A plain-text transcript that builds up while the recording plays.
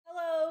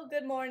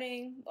good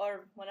morning,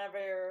 or whenever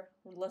you're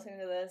listening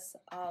to this.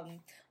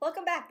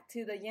 Welcome back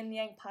to the Yin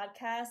Yang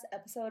Podcast,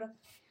 episode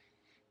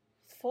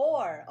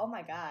 4. Oh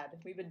my god,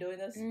 we've been doing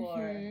this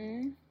for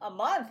a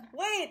month.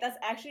 Wait, that's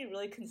actually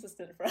really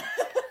consistent for us.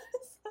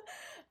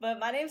 But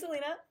my name's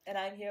Alina, and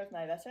I'm here with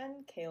my best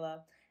friend, Kayla,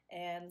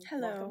 and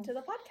welcome to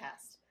the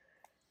podcast.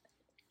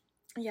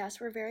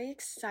 Yes, we're very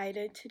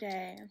excited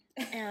today,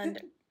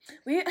 and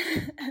we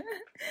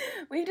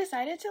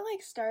decided to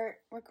start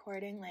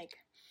recording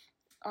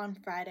on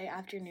Friday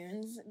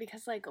afternoons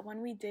because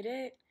when we did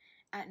it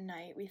at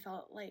night we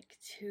felt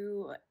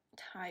too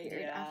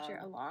tired after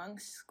a long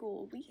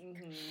school week.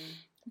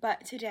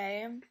 But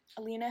today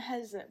Alina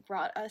has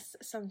brought us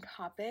some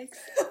topics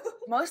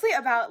mostly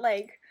about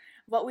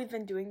what we've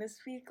been doing this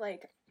week.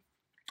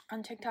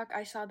 On TikTok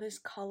I saw this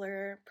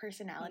color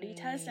personality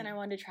test and I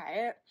wanted to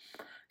try it,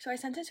 so I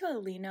sent it to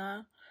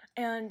Alina,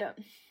 and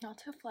not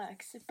to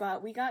flex,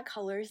 but we got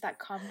colors that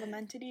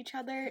complemented each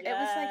other. It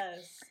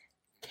was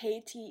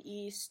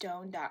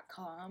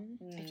ktestone.com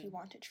if you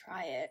want to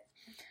try it.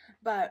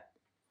 But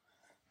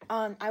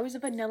I was a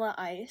vanilla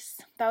ice.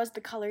 That was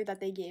the color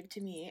that they gave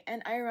to me,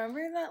 and I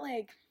remember that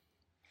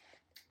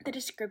the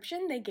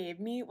description they gave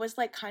me was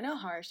kind of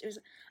harsh. It was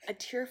a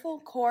tearful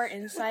core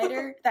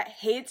insider that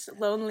hates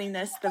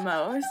loneliness the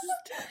most.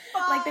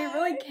 They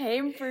really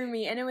came for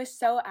me, and it was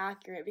so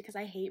accurate because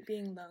I hate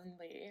being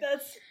lonely.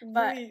 That's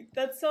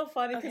so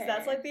funny because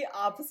that's the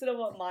opposite of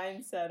what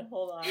mine said.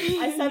 Hold on.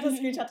 I sent a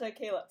screenshot to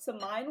Kayla. So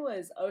mine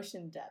was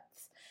ocean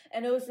depths,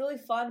 and it was really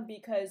fun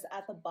because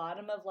at the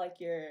bottom of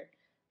your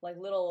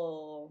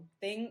little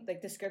thing,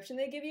 description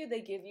they give you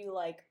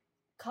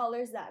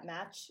colors that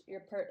match your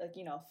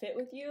fit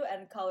with you,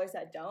 and colors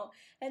that don't.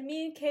 And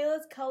me and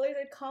Kayla's colors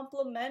are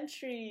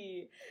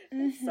complementary.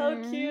 It's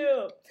so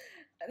cute.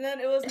 And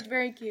then it's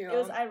very cute. It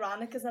was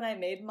ironic because then I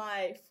made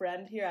my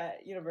friend here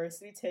at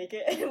university take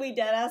it, and we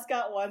deadass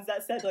got ones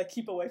that said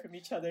keep away from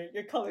each other.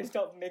 Your colors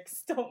don't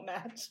mix, don't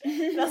match.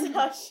 That's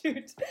how I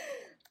shoot.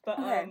 But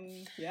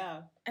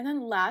yeah. And then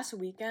last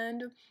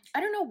weekend, I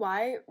don't know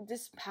why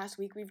this past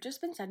week we've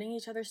just been sending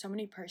each other so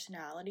many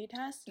personality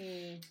tests.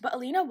 But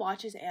Alina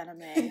watches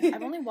anime.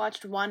 I've only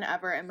watched one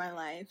ever in my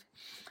life,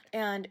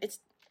 and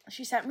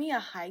she sent me a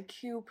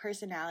Haikyuu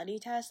personality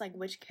test,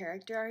 which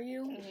character are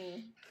you?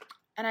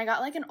 And I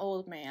got an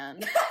old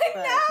man. I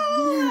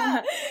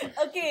know!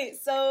 Okay,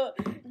 so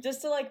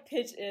just to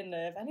pitch in,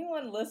 if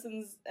anyone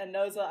listens and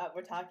knows what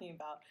we're talking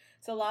about.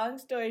 So long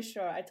story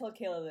short, I told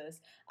Kayla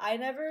this. I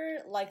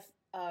never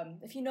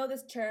if you know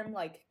this term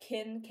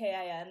kin,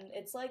 K-I-N,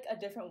 it's a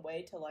different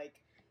way to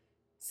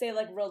say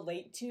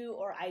relate to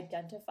or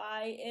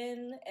identify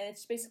in, and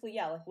it's basically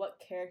what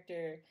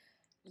character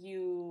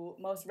you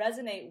most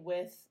resonate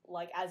with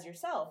as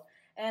yourself.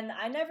 And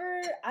I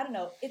don't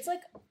know, it's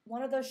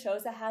one of those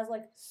shows that has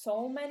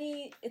so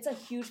many, it's a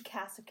huge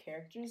cast of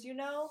characters,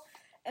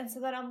 and so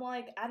then I'm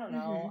I don't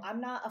know, I'm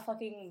not a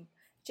fucking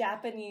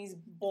Japanese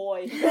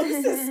boy who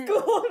goes to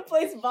school and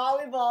plays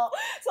volleyball,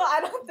 so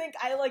I don't think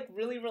I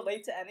really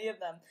relate to any of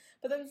them.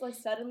 But then it's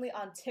suddenly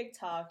on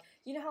TikTok,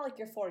 you know how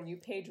your For You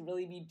page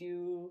really be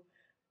do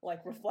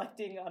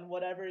reflecting on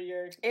whatever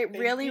you're thinking.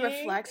 Really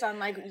reflects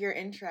on your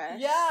interests.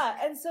 Yeah,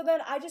 and so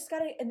then I just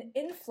got an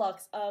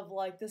influx of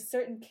this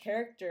certain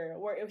character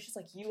where it was just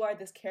you are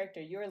this character,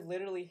 you're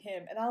literally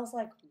him, and I was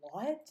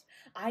what?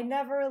 I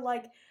never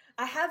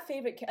I have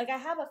I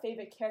have a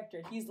favorite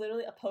character. He's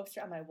literally a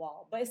poster on my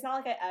wall, but it's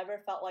not I ever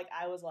felt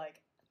I was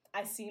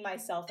I see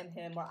myself in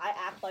him, or I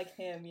act like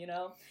him,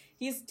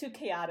 He's too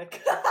chaotic.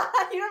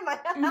 You're my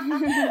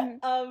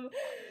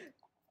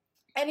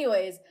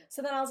anyways,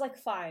 so then I was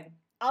fine,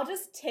 I'll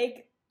just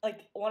take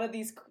one of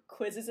these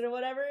quizzes or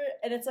whatever,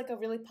 and it's a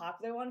really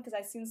popular one because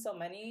I've seen so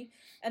many.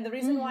 And the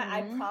reason why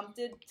I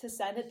prompted to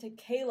send it to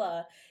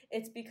Kayla,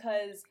 it's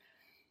because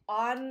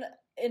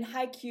in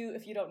Haikyuu,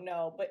 if you don't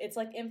know, but it's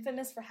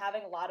infamous for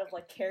having a lot of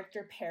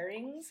character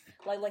pairings,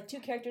 like two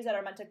characters that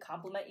are meant to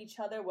complement each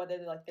other, whether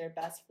they're their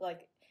best,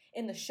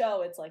 in the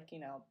show it's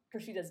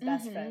perceived as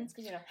best friends,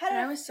 because and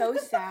I was so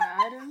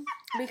sad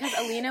because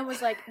Alina was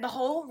the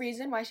whole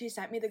reason why she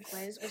sent me the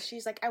quiz was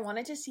she's I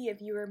wanted to see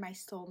if you were my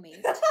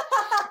soulmate.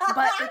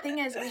 But the thing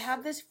is, we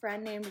have this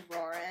friend named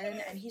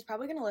Roran, and he's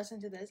probably gonna listen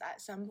to this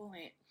at some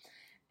point.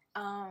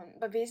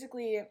 But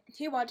basically,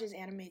 he watches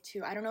anime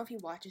too. I don't know if he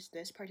watches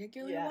this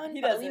particular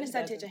one, but Alina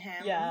sent it to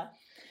him. Yeah.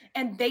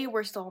 And they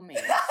were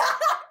soulmates.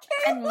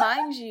 And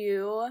mind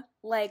you,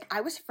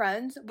 I was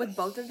friends with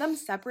both of them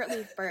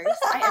separately first.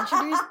 I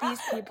introduced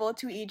these people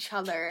to each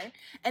other,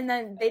 and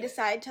then they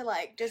decide to,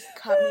 just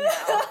cut me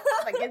out.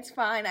 It's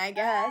fine, I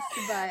guess,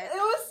 but it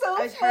was so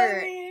I was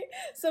funny. hurt.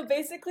 So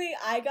basically,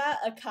 I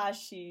got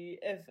Akashi,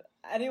 if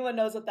anyone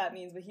knows what that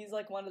means, but he's,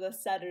 one of the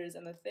setters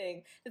in the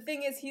thing. The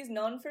thing is, he's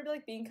known for,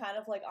 being kind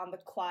of, on the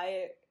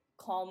quiet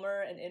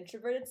calmer and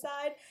introverted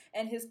side,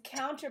 and his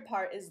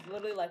counterpart is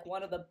literally like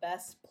one of the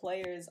best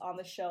players on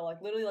the show,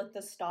 like literally like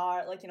the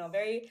star, like, you know,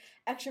 very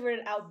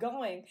extroverted,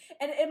 outgoing.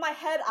 And in my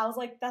head I was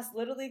like, that's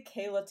literally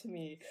Kayla to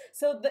me.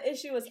 So the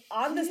issue was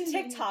on this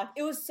TikTok,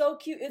 it was so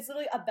cute, it's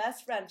literally a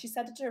best friend, she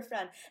sent it to her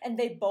friend, and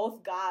they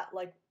both got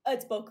like,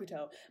 it's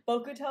Bokuto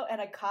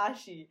and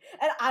Akashi,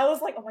 and I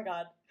was like, oh my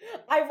god,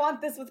 I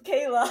want this with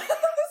Kayla.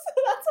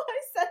 So that's why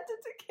I sent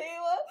it to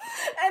Kayla,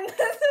 and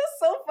this is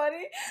so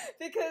funny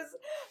because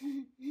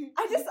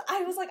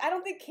I was like, I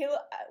don't think Kayla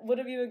would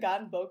have even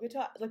gotten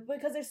Bokuto, like,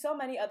 because there's so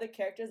many other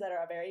characters that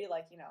are very,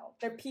 like, you know,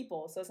 they're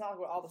people, so it's not like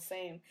we're all the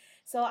same.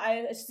 So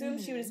I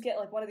assumed she would just get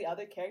like one of the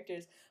other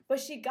characters,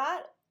 but she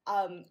got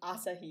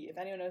Asahi, if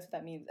anyone knows what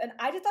that means. And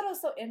I just thought it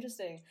was so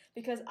interesting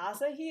because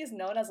Asahi is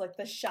known as like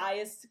the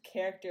shyest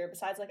character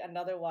besides like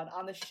another one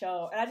on the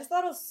show, and I just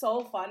thought it was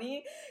so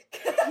funny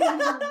because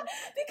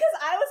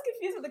I was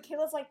confused with the kid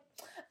was like,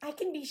 I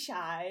can be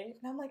shy,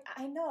 and I'm like,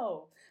 I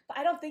know, but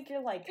I don't think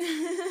you're like,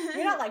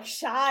 you're not like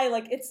shy,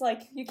 like it's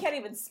like you can't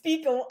even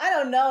speak. I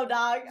don't know,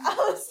 dog. I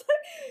was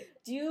like,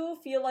 do you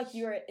feel like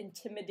you're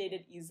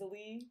intimidated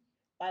easily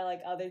by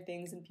like other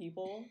things and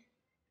people?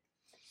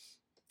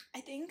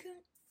 I think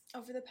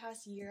over the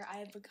past year, I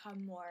have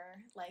become more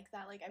like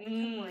that. Like, I've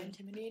become more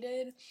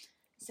intimidated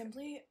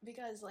simply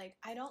because, like,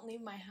 I don't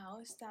leave my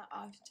house that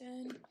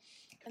often.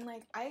 And,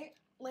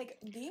 like,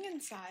 being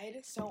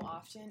inside so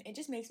often, it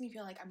just makes me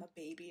feel like I'm a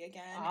baby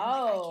again.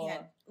 Oh. And, like, I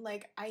can't,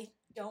 like, I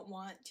don't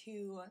want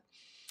to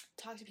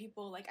talk to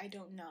people, like, I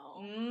don't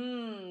know.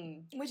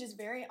 Which is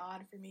very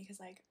odd for me because,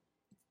 like,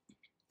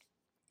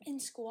 in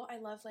school, I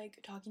love, like,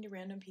 talking to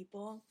random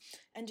people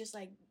and just,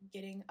 like,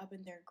 getting up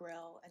in their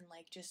grill and,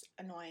 like, just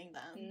annoying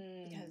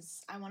them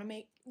because I want to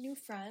make new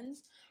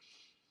friends.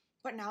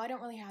 But now I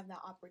don't really have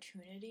that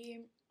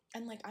opportunity.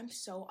 And, like, I'm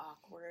so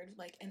awkward,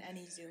 like, in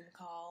any Zoom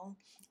call.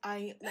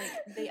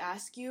 They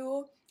ask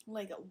you,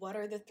 like, what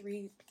are the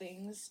three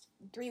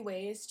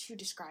ways to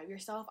describe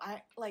yourself?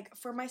 Like,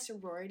 for my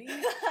sorority,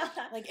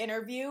 like,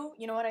 interview,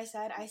 you know what I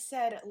said? I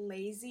said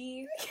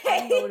lazy,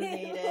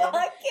 unmotivated,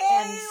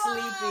 and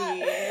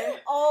sleepy.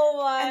 Oh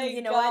my god. And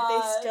you know what?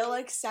 They still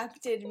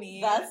accepted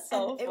me. That's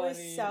so funny. It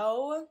was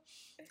so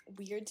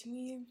weird to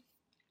me.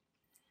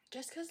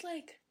 Just because,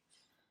 like,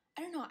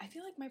 I don't know, I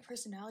feel like my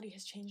personality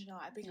has changed a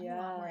lot. I've become a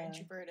lot more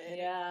introverted.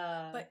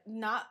 Yeah. But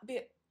not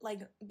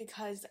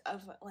because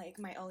of, like,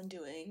 my own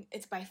doing.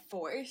 It's by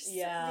force.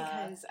 Yeah.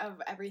 Because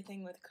of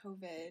everything with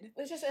COVID.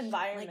 It's just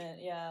environment, like,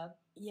 yeah.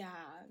 Yeah.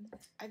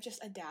 I've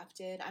just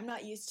adapted. I'm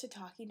not used to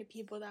talking to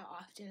people that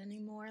often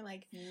anymore.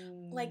 Like,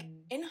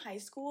 in high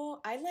school,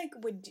 I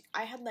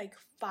had, like,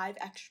 5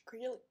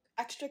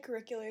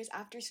 extracurriculars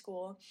after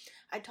school.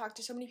 I talked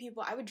to so many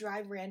people. I would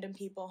drive random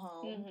people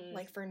home,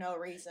 like, for no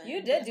reason.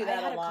 You did do that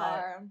I had a lot.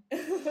 Car.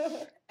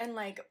 And,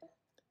 like,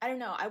 I don't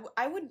know.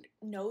 I would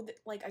know that,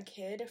 like, a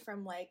kid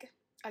from, like,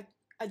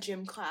 a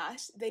gym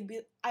class.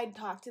 I'd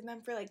talk to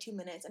them for, like, 2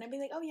 minutes, and I'd be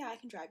like, oh, yeah, I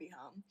can drive you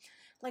home.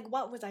 Like,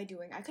 what was I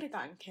doing? I could have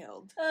gotten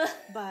killed.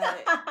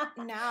 But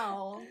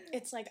now,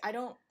 it's, like, I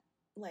don't,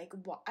 like,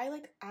 I,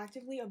 like,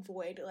 actively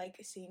avoid, like,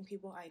 seeing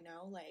people I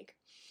know. Like,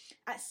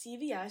 at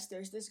CVS,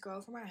 there's this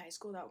girl from our high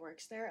school that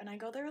works there, and I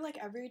go there, like,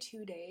 every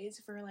 2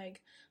 days for,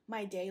 like,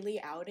 my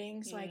daily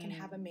outing so I can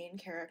have a main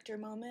character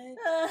moment.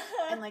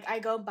 And, like, I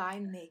go buy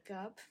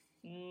makeup.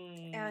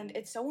 And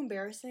it's so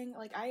embarrassing.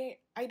 Like, I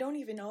don't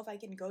even know if I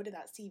can go to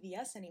that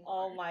CVS anymore.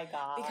 Oh my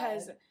god.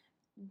 Because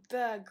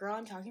the girl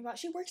I'm talking about,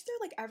 she works there,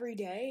 like, every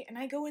day, and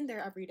I go in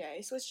there every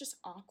day, so it's just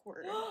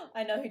awkward.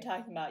 I know who you're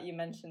talking about. You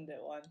mentioned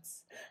it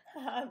once.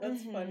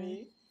 That's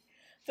funny.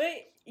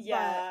 But,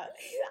 yeah.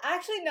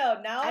 Actually,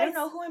 no. Now I don't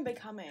know who I'm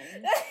becoming.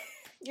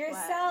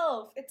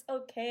 Yourself. What? It's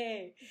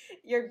okay.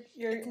 You're.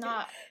 It's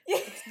not.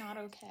 It's not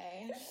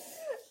okay.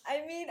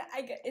 I mean,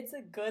 it's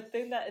a good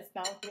thing that it's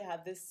not like we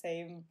have the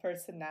same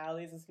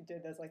personalities as we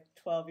did as, like,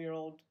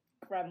 12-year-old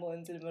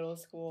gremlins in middle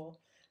school.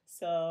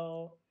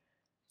 So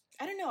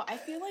I don't know. I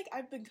feel like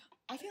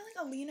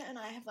Alina and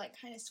I have, like,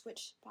 kind of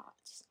switched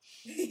spots,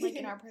 like,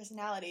 in our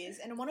personalities.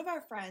 And one of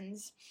our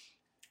friends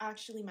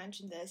actually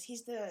mentioned this.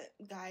 He's the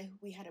guy who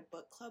we had a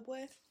book club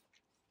with,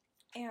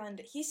 and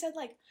he said,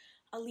 like,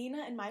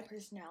 Alina and my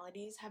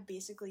personalities have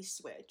basically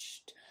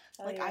switched.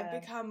 Like, yeah.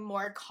 I've become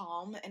more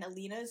calm, and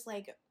Alina's,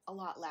 like, a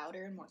lot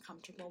louder and more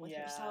comfortable with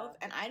herself.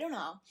 And I don't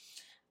know.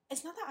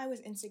 It's not that I was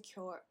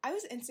insecure. I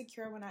was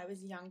insecure when I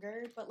was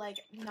younger, but, like,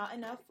 not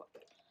enough.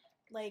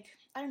 Like,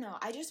 I don't know.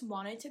 I just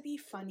wanted to be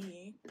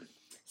funny.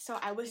 So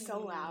I was so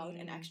loud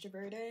and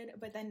extroverted.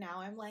 But then now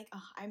I'm like,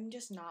 I'm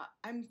just not.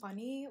 I'm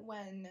funny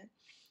when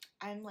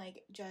I'm,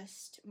 like,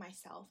 just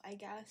myself, I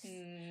guess.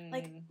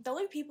 Like, the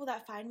only people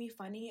that find me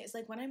funny is,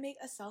 like, when I make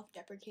a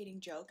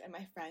self-deprecating joke and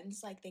my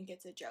friends, like, think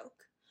it's a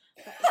joke.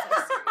 But it's,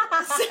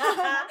 like, serious.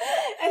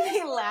 And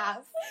they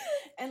laugh.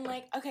 And,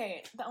 like,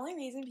 okay, the only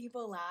reason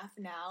people laugh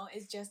now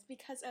is just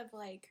because of,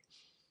 like,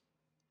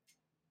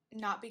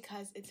 not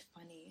because it's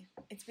funny.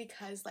 It's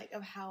because, like,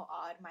 of how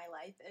odd my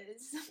life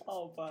is.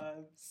 Oh,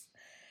 Bubs.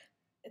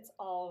 It's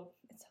okay.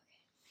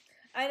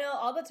 I know,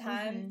 all the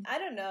time. I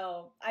don't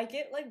know. I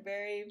get, like,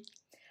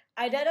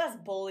 I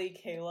deadass bully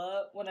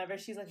Kayla whenever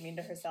she's, like, mean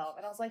to herself.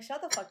 And I was like,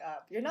 shut the fuck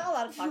up. You're not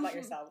allowed to talk about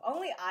yourself.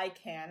 Only I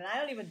can, and I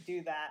don't even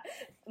do that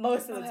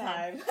most of the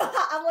time.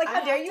 I'm like,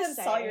 how dare you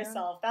insult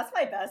yourself? That's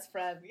my best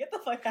friend. Get the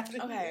fuck out of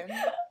here.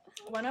 Okay.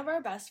 One of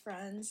our best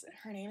friends,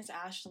 her name is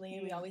Ashley.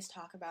 We always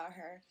talk about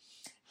her.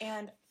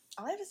 And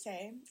all I have to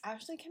say,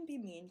 Ashley can be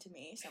mean to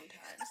me sometimes.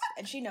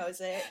 And she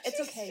knows it. It's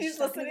okay. She's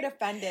not going to get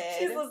offended.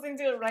 She's listening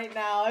to it right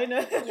now. I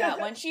know. Yeah,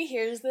 when she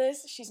hears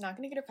this, she's not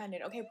going to get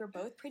offended. Okay, we're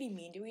both pretty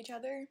mean to each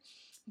other.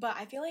 But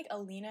I feel like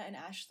Alina and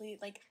Ashley,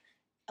 like,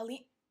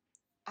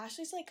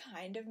 Ashley's, like,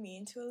 kind of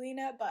mean to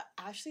Alina, but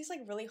Ashley's, like,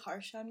 really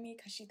harsh on me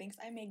because she thinks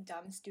I make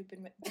dumb, stupid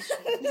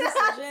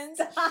decisions.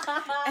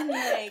 And,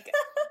 like,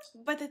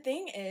 but the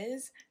thing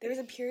is, there was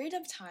a period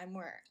of time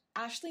where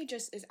Ashley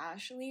just is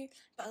Ashley,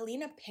 but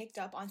Alina picked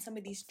up on some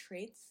of these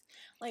traits.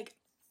 Like,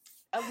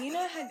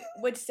 Alina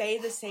would say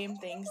the same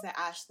things that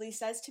Ashley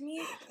says to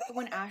me, but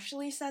when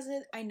Ashley says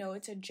it, I know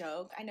it's a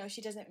joke. I know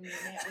she doesn't mean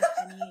it with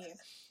any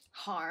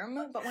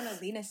harm, but when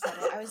Alina said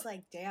it, I was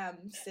like,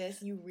 damn,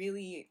 sis,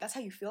 that's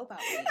how you feel about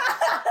me.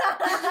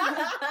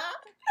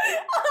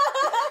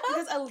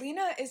 Because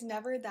Alina is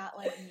never that,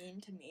 like,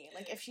 mean to me.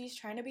 Like, if she's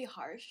trying to be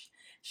harsh,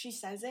 she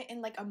says it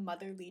in, like, a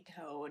motherly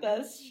tone.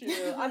 That's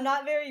true. I'm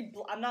not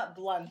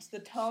blunt. The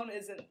tone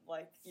isn't,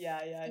 like,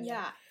 yeah.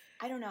 Yeah,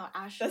 I don't know.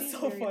 Ashley's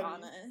so very funny.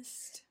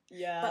 Honest.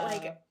 Yeah. But,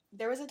 like,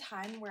 there was a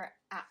time where,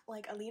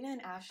 like, Alina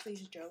and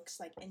Ashley's jokes,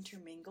 like,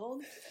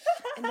 intermingled.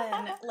 And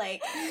then,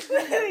 like...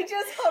 they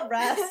just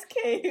harassed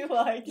Kay,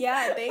 like...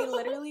 Yeah, they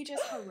literally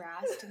just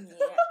harassed me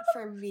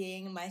for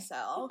being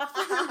myself.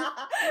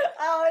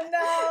 Oh,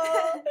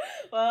 no!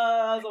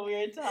 Well, that was a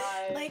weird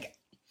time. Like,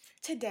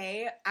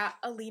 today,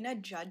 Alina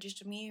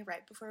judged me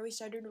right before we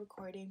started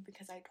recording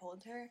because I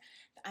told her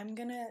that I'm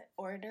gonna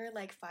order,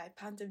 like, 5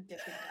 pounds of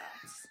Dippin'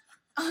 Dots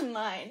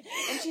online.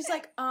 And she's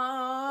like,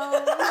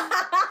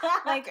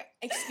 like,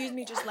 excuse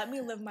me, just let me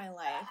live my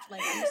life.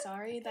 Like, I'm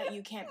sorry that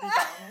you can't be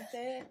down with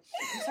it.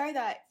 I'm sorry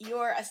that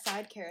you're a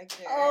side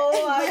character.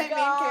 Oh my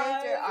God. Main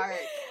character arc.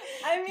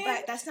 I mean,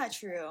 but that's not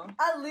true.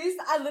 At least,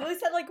 I literally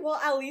said, like, well,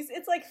 at least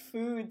it's, like,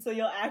 food, so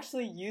you'll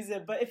actually use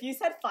it. But if you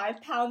said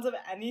 5 pounds of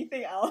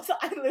anything else,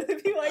 I'd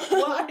literally be like,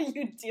 what are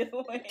you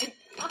doing?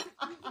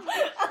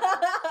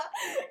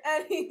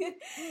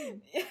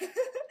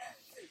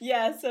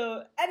 Yeah,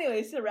 so,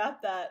 anyways, to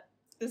wrap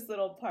this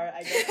little part,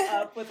 I guess,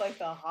 up with, like,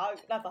 not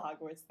the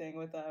Hogwarts thing,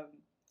 with, the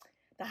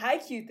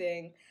Haikyuu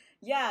thing.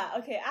 Yeah,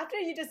 okay, after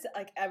you just,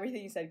 like,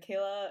 everything you said,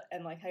 Kayla,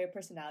 and, like, how your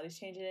personality's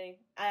changing,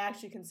 I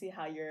actually can see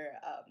how you're,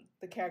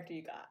 the character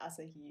you got,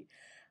 Asahi.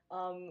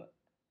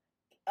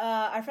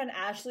 Our friend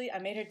Ashley, I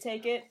made her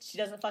take it. She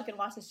doesn't fucking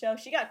watch the show.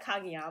 She got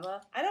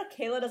Kageyama. I know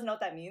Kayla doesn't know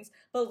what that means,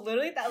 but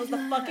literally that was the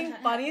fucking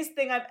funniest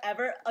thing I've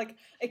ever, like,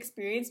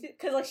 experienced,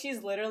 because, like,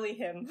 she's literally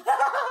him.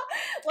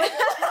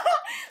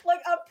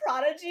 like a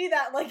prodigy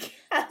that, like,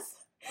 has,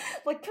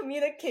 like,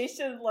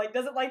 communication, like,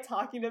 doesn't like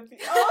talking to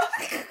people.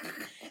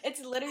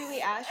 It's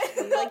literally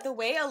Ashley. Like, the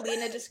way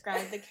Alina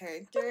described the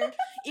character,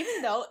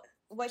 even though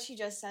what she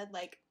just said,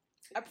 like,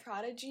 a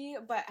prodigy,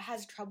 but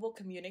has trouble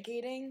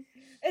communicating.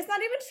 It's not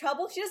even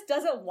trouble. She just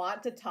doesn't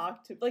want to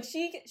talk to. Like,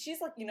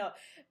 she's like, you know,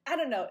 I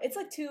don't know. It's,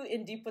 like, too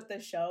in deep with the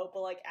show,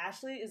 but, like,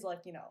 Ashley is,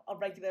 like, you know, a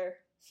regular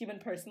human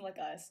person like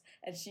us,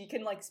 and she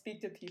can, like,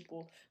 speak to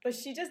people, but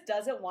she just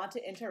doesn't want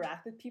to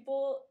interact with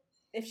people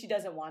if she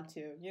doesn't want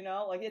to, you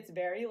know? Like, it's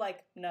very, like,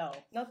 no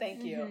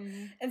thank you.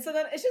 Mm-hmm. And so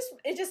then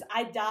it just,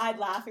 I died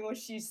laughing when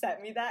she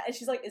sent me that, and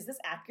she's like, is this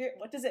accurate?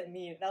 What does it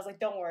mean? And I was like,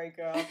 don't worry,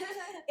 girl.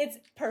 It's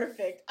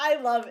perfect. I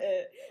love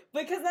it.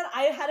 Because then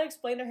I had to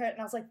explain to her, and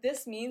I was like,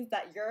 this means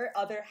that your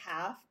other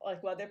half,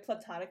 like, whether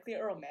platonically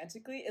or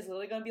romantically, is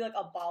literally going to be, like,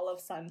 a ball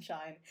of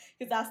sunshine.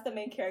 Because that's the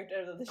main character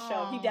of the show.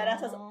 Aww. He deadass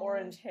has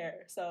orange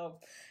hair. So,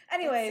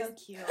 anyways.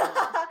 That's so cute.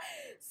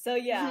 So,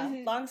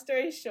 yeah, long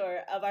story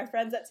short, of our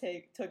friends that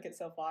took it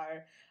so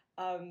far,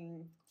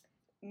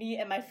 me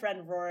and my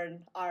friend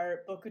Roran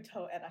are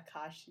Bokuto and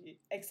Akashi.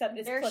 Except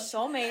they're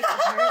soulmates,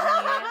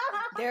 apparently.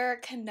 They're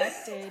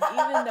connected,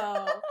 even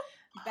though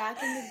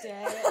back in the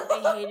day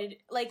they hated.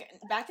 Like,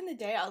 back in the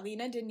day,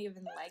 Alina didn't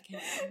even like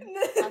him.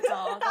 That's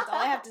all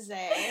I have to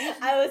say.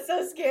 I was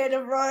so scared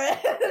of Roran.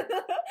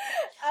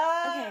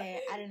 Okay,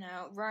 I don't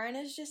know. Roran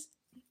is just.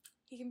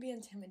 He can be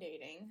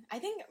intimidating. I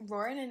think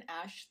Roran and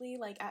Ashley,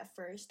 like, at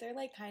first, they're,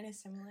 like, kind of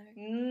similar.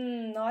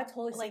 No, I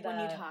totally see like, that.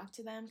 When you talk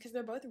to them, because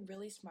they're both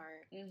really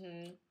smart.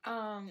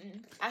 Mm-hmm.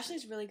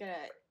 Ashley's really good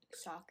at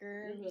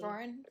soccer. Mm-hmm.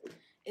 Roran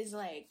is,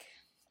 like,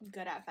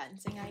 good at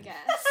fencing, I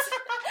guess.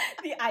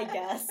 I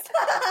guess.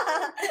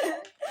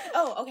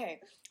 Oh, okay.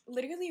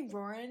 Literally,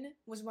 Roran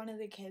was one of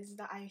the kids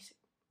that I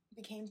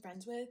became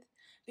friends with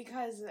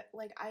because,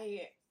 like,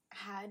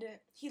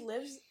 he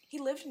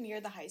lived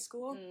near the high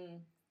school.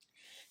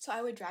 So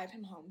I would drive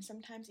him home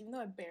sometimes, even though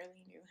I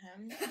barely knew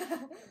him.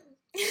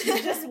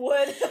 You just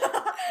would?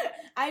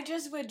 I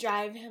just would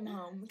drive him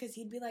home because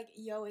he'd be like,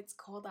 yo, it's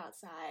cold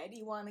outside.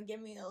 You want to give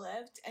me a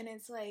lift? And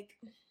it's like,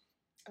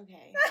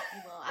 Okay,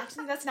 well,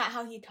 actually, that's not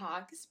how he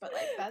talks, but,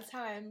 like, that's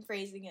how I'm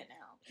phrasing it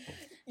now.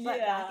 But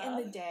back in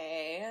the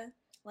day,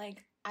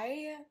 like,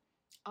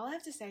 all I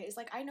have to say is,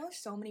 like, I know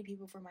so many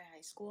people from my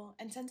high school,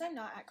 and since I'm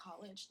not at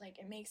college, like,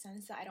 it makes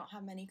sense that I don't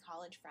have many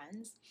college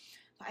friends,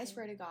 but I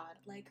swear to God,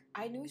 like,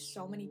 I knew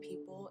so many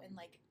people in,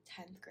 like,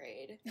 10th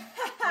grade.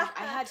 Like,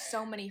 I had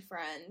so many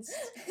friends.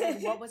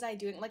 Like, what was I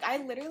doing? Like, I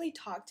literally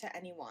talked to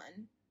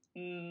anyone.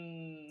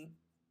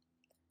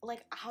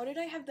 Like, how did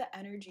I have the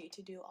energy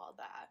to do all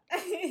that?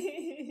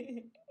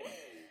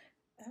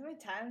 How many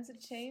times are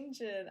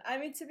changing? I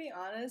mean, to be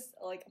honest,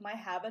 like, my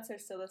habits are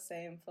still the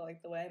same for,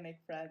 like, the way I make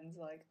friends.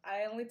 Like,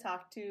 I only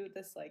talk to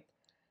this, like,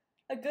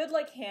 a good,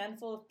 like,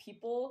 handful of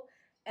people,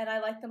 and I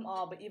like them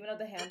all, but even of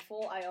the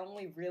handful, I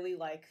only really,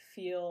 like,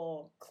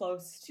 feel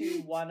close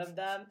to one of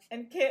them.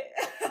 And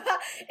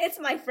it's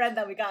my friend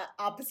that we got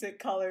opposite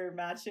color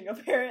matching,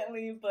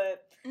 apparently,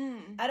 but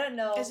I don't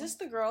know. Is this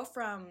the girl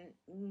from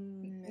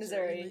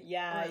Missouri?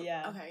 Yeah.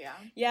 Okay, yeah.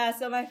 Yeah,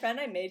 so my friend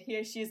I made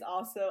here, she's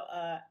also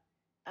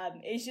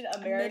Asian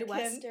American.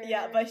 Midwestern.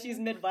 Yeah, but she's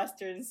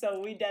Midwestern,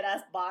 so we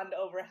deadass bond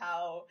over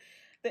how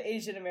the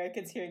Asian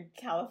Americans here in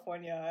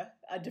California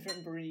are a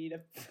different breed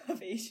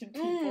of Asian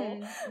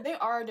people. They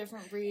are a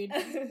different breed.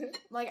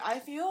 Like, I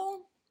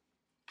feel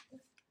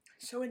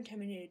so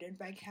intimidated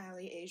by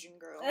Cali Asian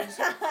girls.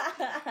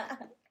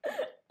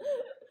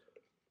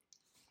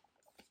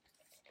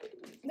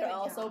 They're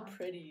all so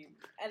pretty.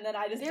 And then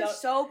I just They're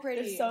so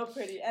pretty. They're so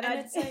pretty. And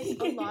it's like,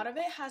 a lot of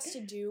it has to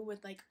do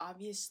with, like,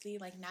 obviously,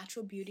 like,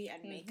 natural beauty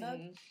and makeup.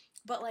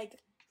 But, like,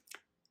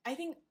 I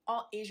think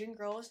all Asian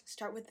girls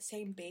start with the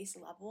same base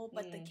level,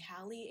 but the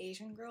Cali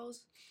Asian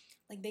girls,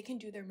 like, they can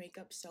do their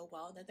makeup so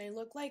well that they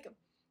look, like,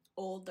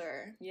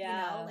 older. Yeah.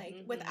 You know? Like,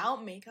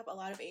 without makeup, a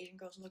lot of Asian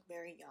girls look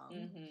very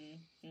young.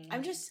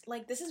 I'm just,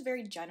 like, this is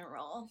very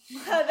general.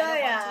 I don't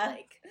want to,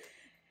 like,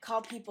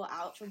 call people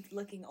out for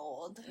looking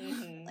old.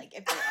 Like,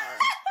 if they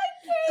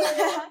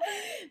are.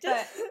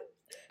 But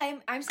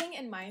I'm saying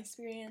in my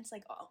experience,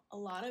 like, a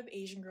lot of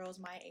Asian girls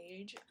my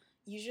age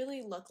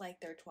usually look like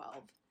they're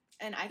 12.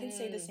 And I can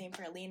say the same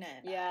for Alina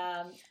and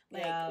I.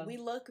 Like, we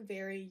look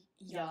very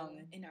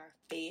young in our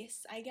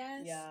face, I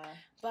guess. Yeah.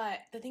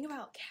 But the thing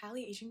about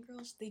Cali Asian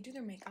girls, they do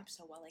their makeup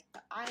so well. Like,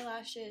 the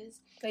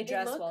eyelashes. They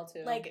dress look well,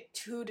 too. Like,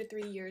 2 to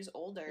 3 years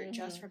older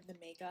just from the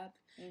makeup.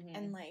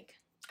 And, like,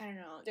 I don't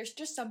know. There's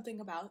just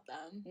something about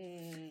them.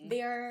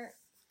 They are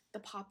the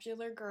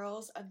popular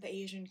girls of the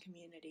Asian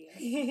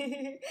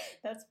community.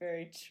 That's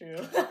very true.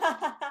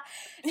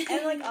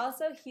 And, like,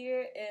 also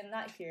here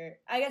not here,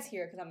 I guess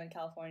here because I'm in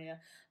California,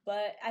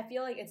 but I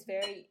feel like it's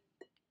very,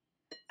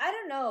 I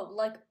don't know,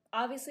 like,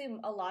 obviously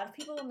a lot of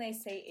people when they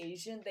say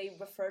Asian, they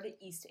refer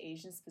to East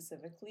Asian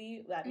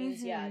specifically. That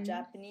means,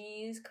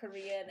 Japanese,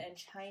 Korean, and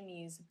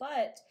Chinese,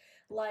 but,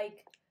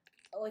 like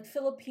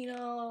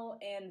Filipino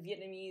and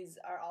Vietnamese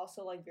are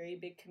also, like, very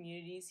big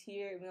communities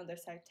here, even though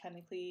they're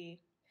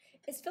technically...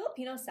 Is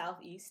Filipino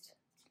Southeast?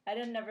 I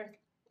didn't never...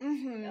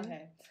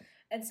 Okay.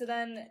 And so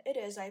then... It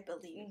is, I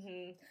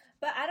believe.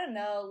 But I don't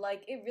know,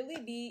 like, it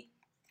really be...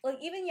 Like,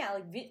 even,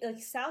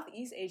 like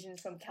Southeast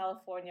Asians from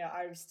California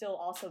are still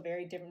also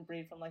very different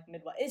breed from, like,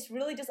 Midwest. It's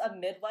really just a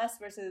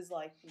Midwest versus,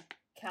 like,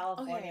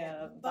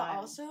 California. Okay, but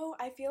also,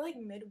 I feel like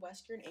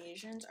Midwestern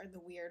Asians are the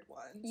weird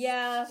ones.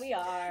 Yeah, we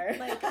are.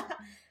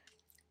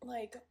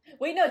 Like,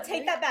 wait, no,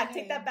 take that back.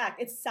 Take that back.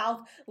 It's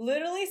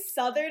literally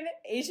Southern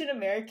Asian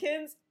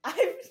Americans.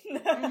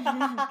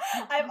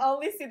 I've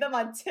only seen them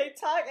on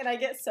TikTok, and I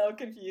get so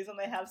confused when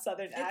they have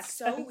Southern accents. It's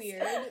so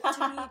weird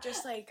to me.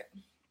 Just like,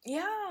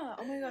 yeah,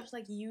 oh my gosh,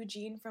 like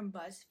Eugene from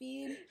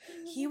BuzzFeed.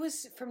 He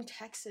was from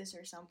Texas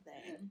or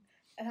something.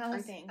 And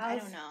I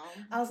don't know.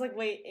 I was like,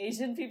 wait,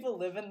 Asian people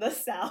live in the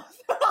South?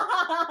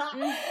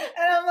 And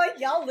I'm like,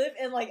 y'all live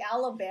in, like,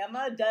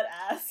 Alabama? Dead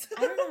ass.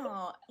 I don't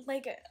know.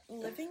 Like,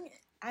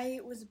 I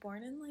was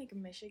born in, like,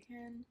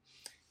 Michigan,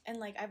 and,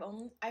 like,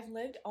 I've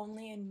lived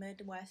only in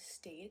Midwest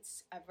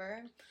states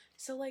ever,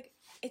 so, like,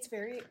 it's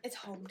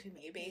home to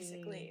me,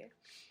 basically.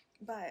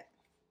 But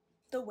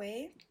the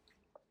way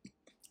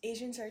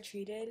Asians are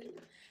treated,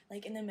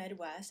 like, in the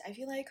Midwest, I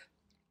feel like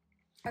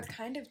are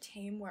kind of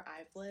tame where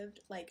I've lived.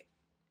 Like,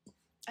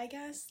 I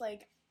guess,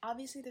 like,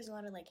 obviously there's a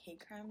lot of, like,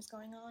 hate crimes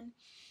going on,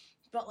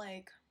 but,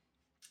 like,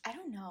 I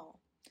don't know.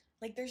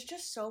 Like, there's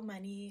just so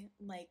many,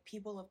 like,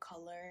 people of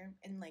color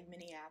in, like,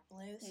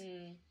 Minneapolis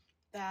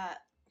that,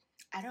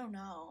 I don't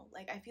know.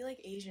 Like, I feel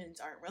like Asians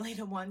aren't really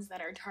the ones that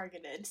are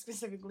targeted,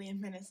 specifically in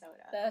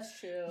Minnesota. That's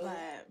true.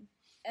 But,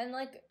 and,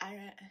 like,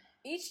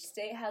 each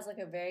state has, like,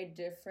 a very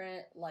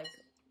different, like,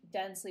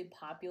 densely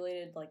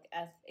populated, like,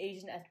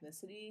 Asian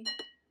ethnicity.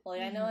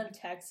 Like, I know in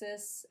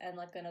Texas and,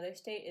 like, another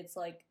state, it's,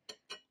 like,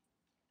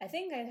 I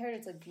think I heard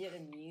it's, like,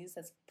 Vietnamese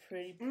that's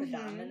pretty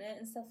predominant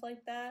and stuff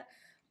like that.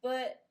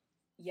 But...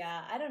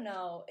 yeah, I don't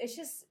know. It's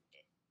just,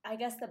 I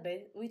guess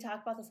we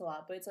talk about this a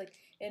lot, but it's like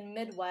in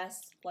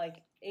Midwest, like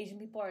Asian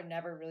people are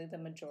never really the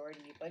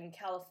majority. But in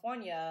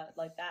California,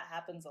 like that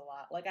happens a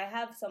lot. Like I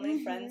have so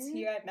many friends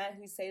here I've met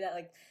who say that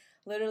like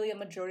literally a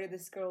majority of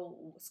this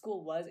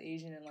school was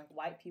Asian and like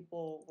white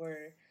people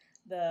were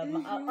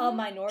a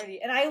minority,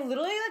 and I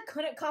literally like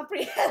couldn't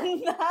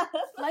comprehend that.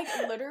 Like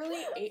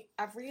literally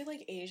every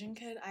like Asian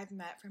kid I've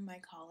met from my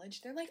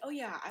college, they're like, oh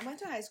yeah, I went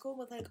to high school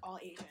with like all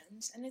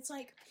Asians, and it's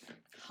like,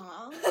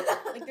 huh?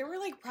 Like there were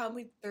like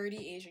probably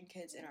 30 Asian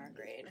kids in our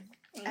grade,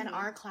 and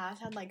our class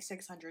had like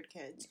 600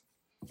 kids.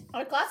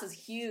 Our class is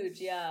huge,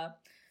 yeah,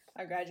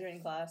 our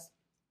graduating class.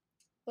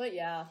 But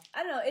yeah,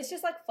 I don't know. It's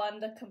just like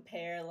fun to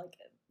compare, like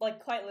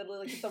quite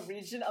literally, like the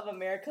region of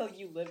America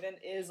you live in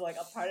is like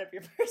a part of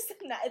your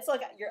personality. It's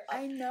like your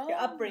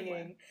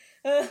upbringing.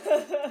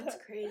 It's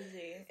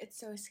crazy. It's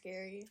so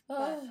scary.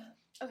 But,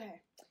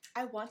 okay,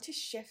 I want to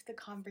shift the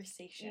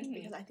conversation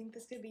because I think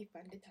this could be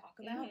fun to talk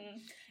about.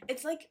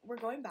 It's like we're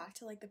going back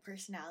to like the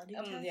personality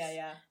test.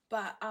 Yeah.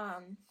 But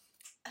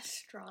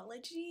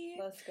astrology.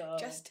 Let's go.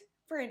 Just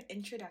for an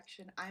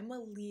introduction, I'm a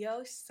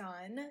Leo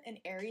sun, an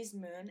Aries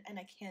moon, and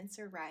a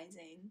Cancer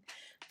rising.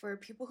 For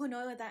people who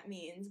know what that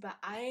means, but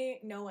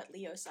I know what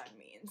Leo sun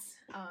means.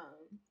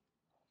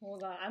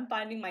 Hold on, I'm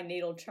finding my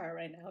natal chart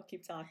right now.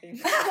 Keep talking.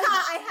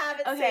 I have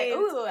it saved.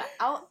 Ooh,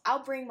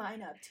 I'll bring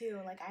mine up too.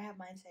 Like I have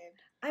mine saved.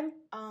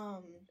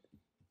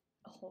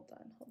 Hold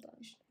on.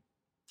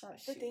 Oh,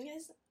 the thing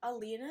is,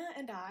 Alina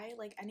and I,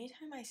 like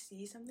anytime I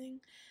see something,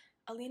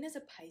 Alina's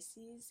a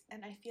Pisces,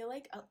 and I feel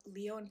like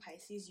Leo and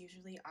Pisces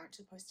usually aren't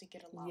supposed to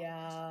get along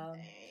or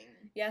something.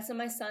 Yeah, so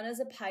my sun is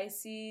a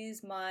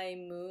Pisces, my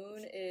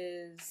moon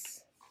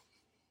is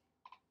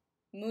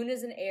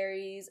an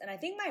Aries, and I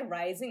think my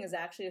rising is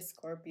actually a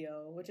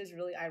Scorpio, which is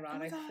really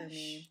ironic for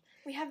me.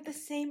 We have the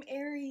same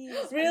Aries.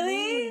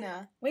 Really?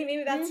 Wait,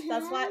 maybe that's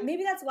why.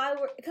 Maybe that's why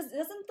we're, because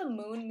doesn't the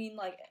moon mean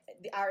like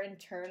our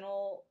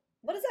internal?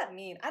 What does that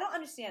mean? I don't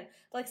understand.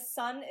 Like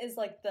sun is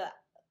like the.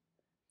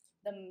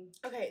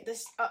 Okay,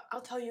 this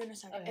I'll tell you in a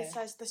second. Okay. It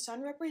says the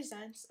sun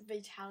represents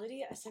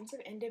vitality, a sense of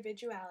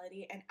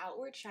individuality, and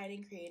outward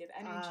shining creative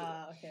energy.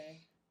 Okay.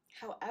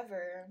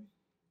 However,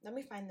 let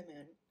me find the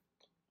moon.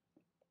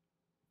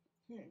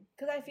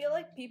 Because I feel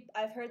like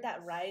I've heard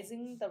that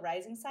the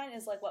rising sign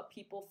is like what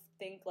people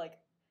think like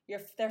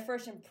their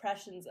first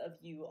impressions of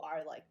you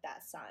are like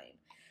that sign.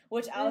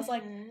 Which I was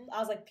like,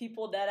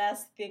 people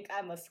deadass think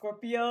I'm a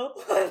Scorpio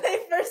when they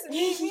first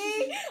meet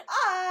me.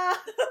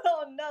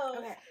 Oh no.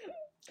 Okay.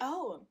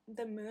 Oh,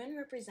 the moon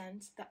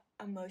represents the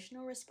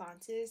emotional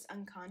responses,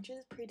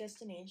 unconscious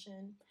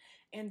predestination,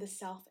 and the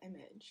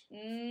self-image.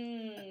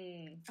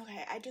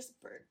 Okay, I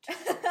just burped.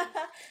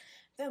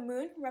 The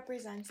moon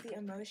represents the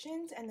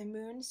emotions, and the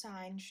moon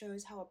sign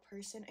shows how a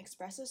person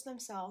expresses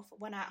themselves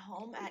when at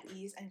home, at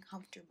ease, and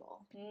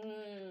comfortable.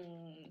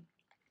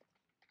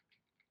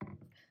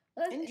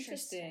 That's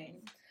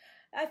interesting.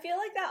 I feel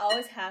like that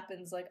always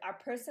happens. Like our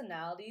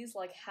personalities,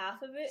 like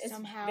half of it is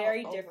somehow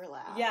very different.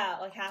 Different. Yeah,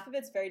 like half of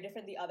it's very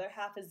different. The other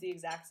half is the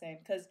exact same.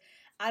 Because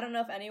I don't know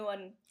if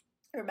anyone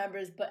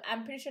remembers, but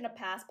I'm pretty sure in a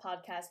past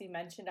podcast we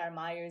mentioned our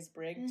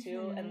Myers-Briggs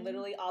too, and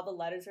literally all the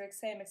letters are the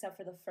same except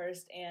for the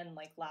first and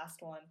like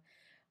last one.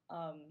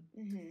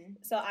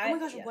 So oh my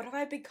gosh, what if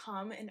I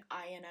become an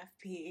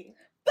INFP?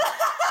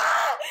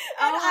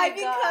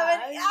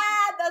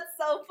 That's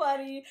so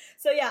funny.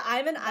 So yeah,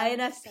 I'm an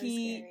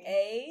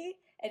INFP-A,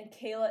 and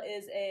Kayla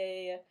is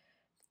a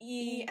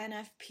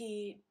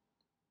ENFP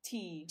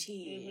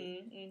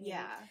T.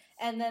 Yeah.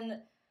 And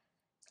then,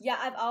 yeah,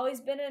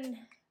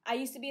 I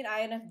used to be an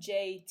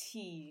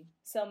INFJ-T.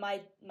 So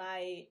my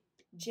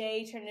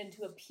J turned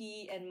into a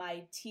P, and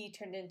my T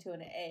turned into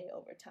an A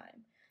over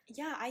time.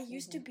 Yeah, I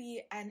used to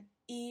be an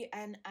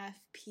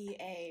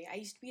ENFPA. I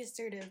used to be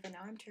assertive, but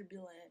now I'm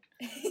turbulent.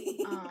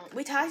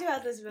 We talked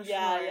about this before.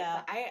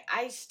 Yeah. But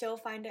I still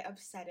find it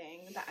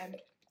upsetting that I'm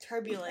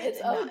turbulent and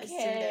not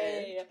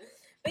assertive.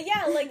 But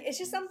yeah, like, it's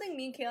just something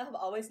me and Kayla have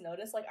always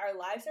noticed. Like, our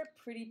lives are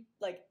pretty,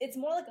 like, it's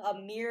more like a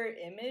mirror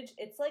image.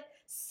 It's, like,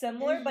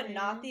 similar, but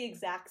not the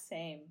exact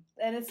same.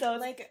 And it's so,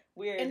 like,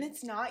 weird. And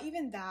it's not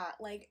even that,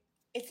 like,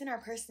 it's in our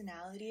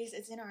personalities.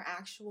 It's in our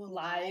actual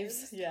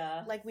lives.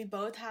 Yeah. Like, we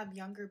both have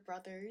younger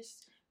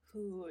brothers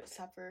who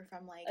suffer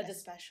from, like, a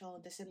special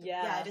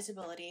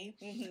disability.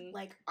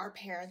 Like, our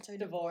parents are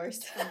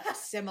divorced from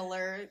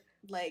similar,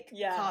 like,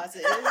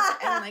 causes.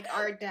 And, like,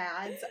 our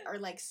dads are,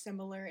 like,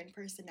 similar in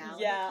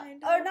personality,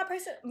 kind of. Or not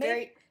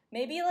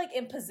maybe, like,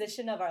 in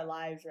position of our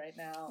lives right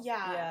now.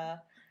 Yeah.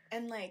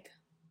 And, like,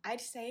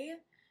 I'd say,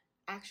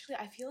 actually,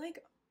 I feel like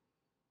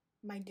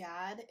my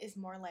dad is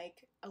more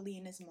like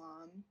Alina's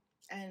mom.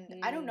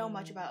 And I don't know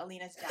much about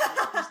Alina's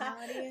dad's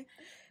personality,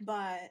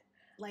 but,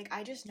 like,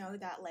 I just know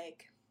that,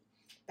 like,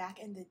 back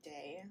in the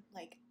day,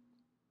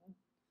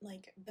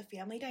 like the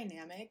family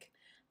dynamic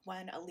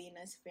when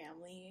Alina's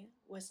family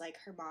was, like,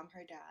 her mom,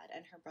 her dad,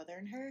 and her brother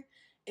and her,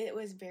 it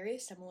was very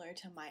similar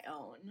to my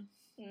own.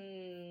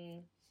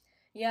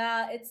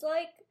 Yeah, it's,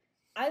 like,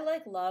 I,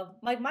 like, love,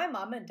 like, my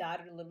mom and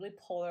dad are literally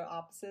polar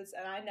opposites,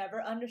 and I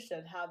never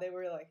understood how they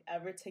were, like,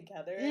 ever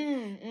together.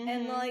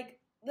 And, like,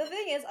 the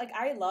thing is, like,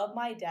 I love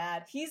my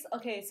dad.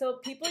 So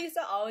people used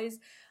to always,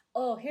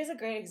 here's a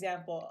great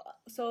example.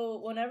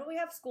 So whenever we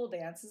have school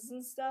dances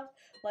and stuff,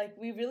 like,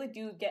 we really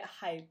do get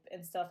hype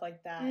and stuff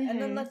like that.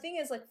 And then the thing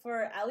is, like,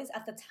 for, at least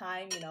at the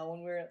time, you know,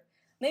 when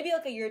maybe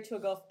like a year or two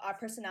ago, our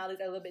personalities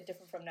are a little bit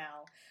different from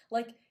now.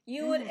 Like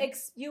you would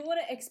you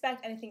wouldn't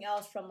expect anything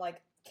else from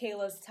like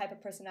Kayla's type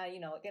of personality, you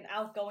know, like an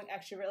outgoing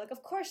extrovert. Like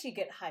of course she'd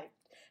get hyped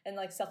and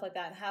like stuff like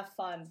that and have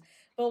fun.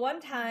 But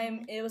one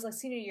time, it was like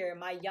senior year,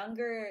 my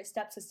younger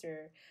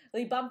stepsister,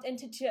 we bumped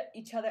into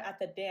each other at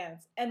the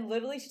dance. And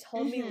literally she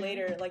told me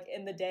later, like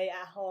in the day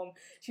at home,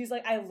 she's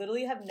like, I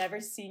literally have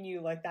never seen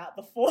you like that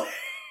before. And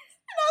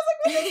I was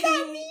like, what does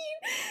that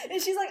mean?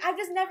 And she's like, I've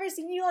just never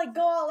seen you like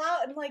go all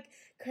out and like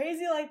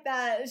crazy like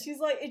that. And she's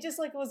like, it just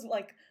like was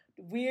like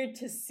weird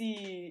to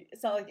see.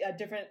 It's not like a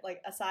different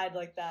like a side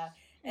like that.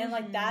 And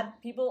like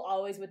that, people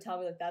always would tell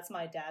me like that's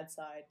my dad's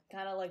side.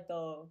 Kind of like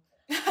the...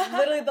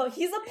 Literally though,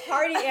 he's a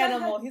party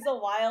animal. He's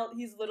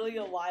literally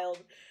a wild.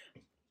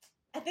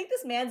 I think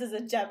this man's is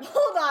a Gem.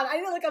 Hold on, I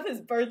need to look up his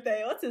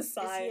birthday. What's his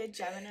sign? Is he a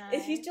Gemini?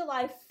 He's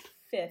July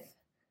 5th.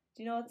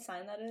 Do you know what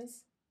sign that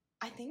is?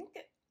 I think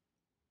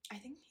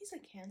he's a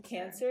Cancer.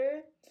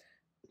 Cancer?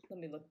 Let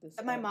me look this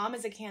up. My mom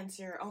is a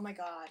Cancer. Oh my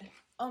god.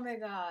 Oh my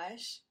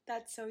gosh.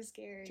 That's so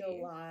scary.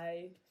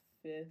 July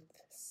 5th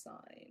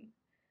sign.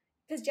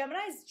 Because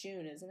Gemini's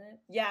June, isn't it?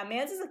 Yeah,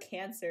 man's is a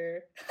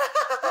Cancer.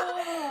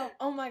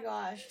 Oh my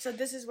gosh. So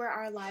this is where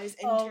our lives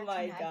interconnect. Oh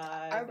my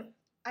god.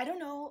 I don't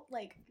know,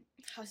 like,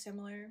 how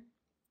similar,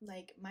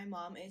 like, my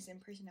mom is in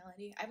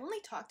personality. I've only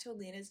talked to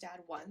Alina's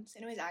dad once,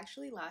 and it was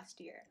actually last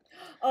year.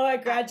 Oh,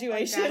 at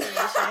graduation.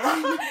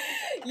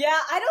 Yeah,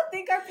 I don't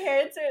think our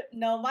parents are...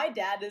 No, my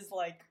dad is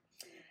like...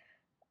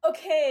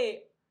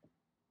 Okay...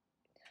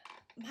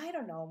 I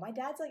don't know. My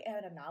dad's like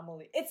an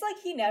anomaly. It's like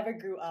he never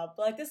grew up.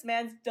 Like this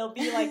man still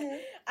be like,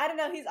 I don't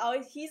know.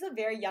 He's a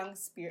very young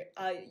spirit,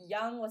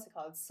 young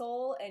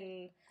soul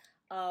and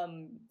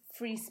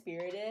free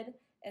spirited.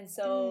 And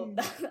so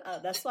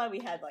that's why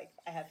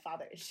I had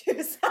father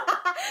issues.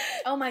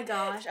 Oh my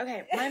gosh.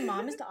 Okay, my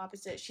mom is the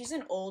opposite. She's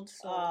an old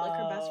soul. Like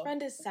her best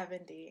friend is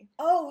 70.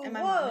 Oh, and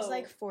my mom is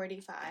like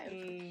 45.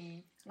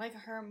 Like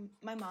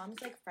my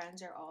mom's like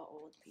friends are all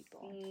old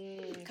people.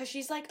 Cause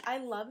she's like,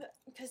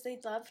 because they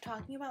love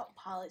talking about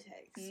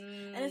politics.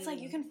 And it's like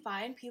you can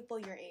find people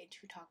your age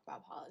who talk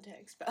about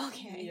politics. But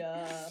okay.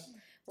 Yeah.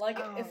 Like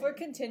if we're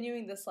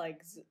continuing this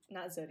like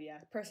not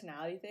zodiac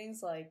personality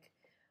things like.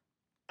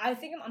 I'm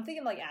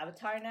thinking like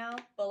Avatar now,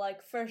 but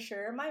like for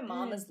sure my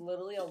mom is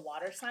literally a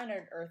water sign or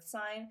an earth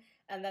sign,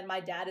 and then my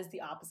dad is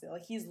the opposite.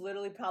 Like he's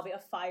literally probably a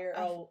fire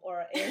or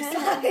an air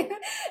sign.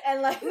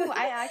 And like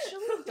I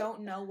actually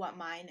don't know what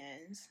mine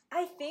is.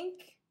 I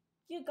think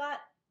you got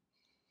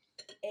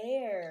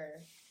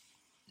air.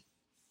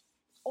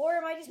 Or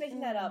am I just making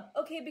that up?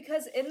 Okay,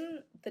 because in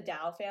the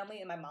Dow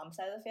family, in my mom's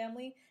side of the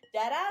family,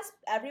 deadass,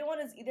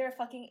 everyone is either a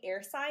fucking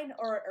air sign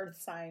or an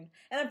earth sign.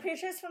 And I'm pretty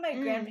sure it's from my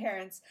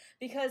grandparents,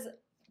 because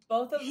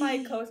both of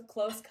my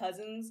close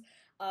cousins,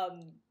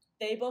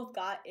 they both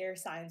got air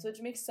signs, which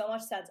makes so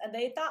much sense. And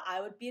they thought I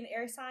would be an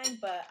air sign,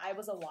 but I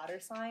was a water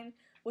sign,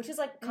 which is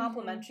like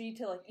complementary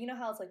to like, you know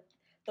how it's like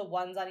the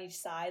ones on each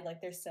side,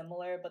 like they're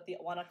similar, but the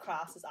one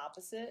across is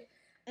opposite.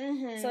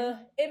 So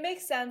it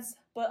makes sense,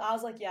 but I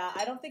was like, yeah,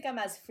 I don't think I'm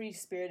as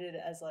free-spirited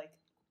as like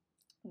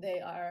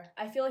they are.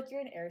 I feel like you're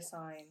an air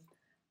sign.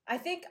 I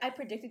think I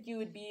predicted you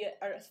would be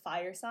a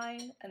fire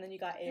sign, and then you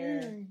got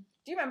air. Do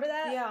you remember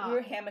that? Yeah. We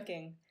were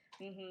hammocking.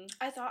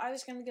 I thought I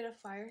was going to get a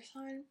fire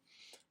sign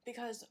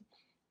because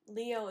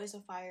Leo is a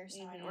fire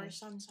sign or a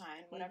sun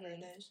sign, whatever it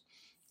is.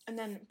 And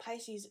then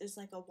Pisces is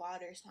like a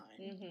water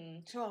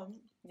sign. So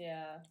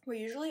yeah, we're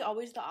usually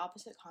always the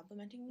opposite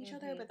complementing each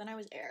other, but then I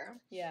was air.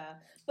 Yeah.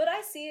 But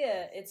I see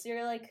it. It's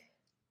your like,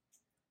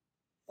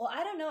 well,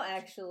 I don't know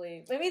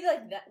actually. Maybe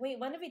like that. Wait,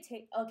 when did we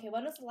take, okay,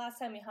 when was the last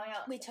time we hung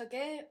out? We took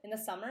it. In the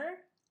summer?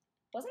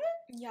 Wasn't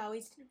it? Yeah,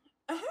 we,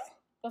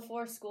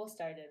 before school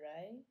started,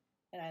 right?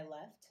 And I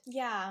left?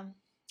 Yeah.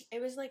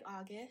 It was like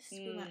August.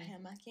 We went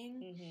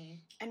hammocking.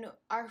 And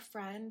our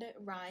friend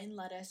Ryan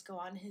let us go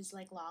on his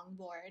like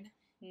longboard.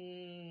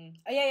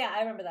 Oh yeah, I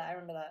remember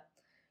that.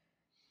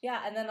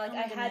 Yeah, and then like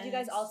I had you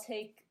guys all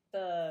take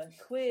the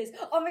quiz.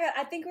 Oh my god,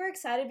 I think we're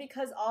excited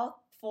because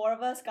all four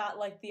of us got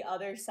like the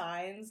other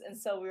signs, and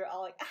so we were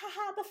all like,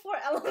 ah, the 4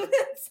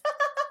 elements.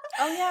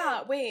 Oh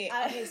yeah, wait.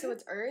 Okay, so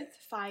it's earth,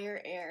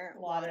 fire, air,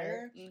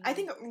 water. I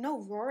think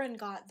Roran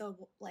got the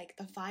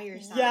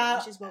fire sign,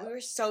 which is what we were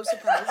so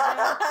surprised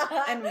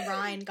at. And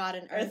Ryan got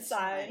an earth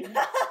sign.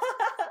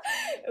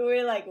 We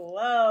were like,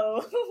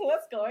 whoa,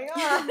 what's going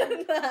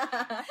on?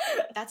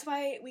 That's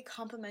why we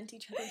complement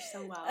each other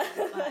so well.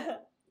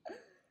 But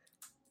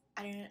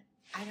I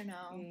don't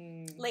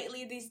know.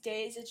 Lately, these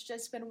days, it's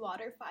just been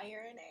water,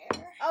 fire, and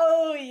air.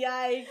 Oh,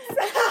 yikes.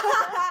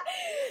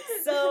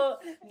 So,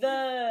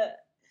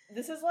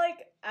 this is like,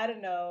 I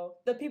don't know.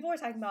 The people we're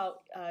talking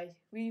about,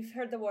 we've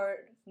heard the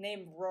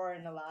name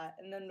Roarin' a lot.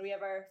 And then we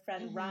have our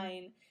friend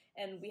Ryan,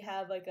 and we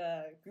have like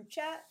a group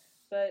chat.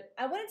 But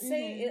I wouldn't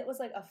say it was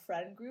like a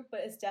friend group, but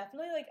it's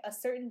definitely like a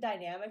certain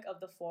dynamic of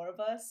the 4 of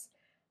us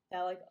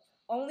that like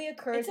only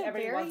occurs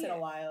every once in a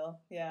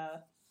while. Yeah.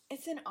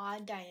 It's an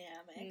odd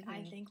dynamic.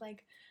 I think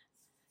like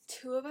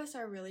 2 of us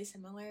are really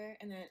similar,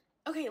 and then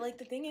okay, like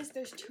the thing is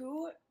there's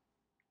 2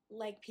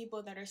 like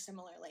people that are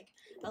similar. Like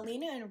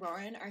Alina and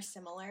Roran are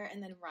similar,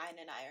 and then Ryan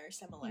and I are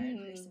similar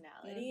in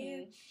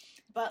personality.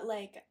 But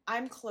like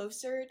I'm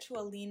closer to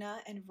Alina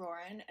and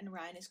Roran, and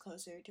Ryan is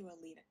closer to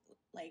Alina.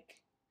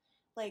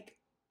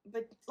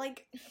 But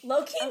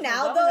low key okay,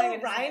 now what was I though,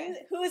 gonna Ryan,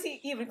 say? who is he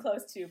even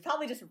close to?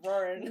 Probably just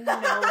Roran. No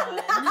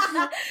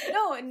one.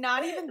 No,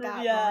 not even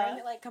that. Yeah.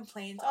 Roran like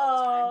complains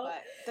all the time,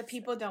 but the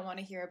people don't want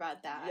to hear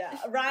about that. Yeah,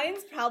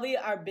 Ryan's probably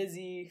our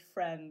busy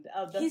friend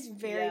of the. He's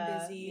very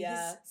busy.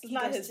 Yeah, He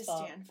not goes his to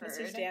fault. Stanford.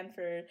 Mr.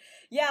 Stanford.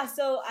 Yeah,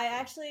 so I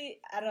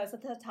don't know, it's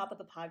at the top of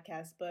the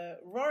podcast, but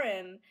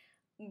Roran,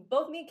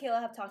 both me and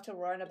Kayla have talked to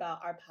Roran about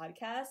our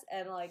podcast,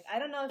 and like I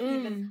don't know if he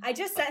even. I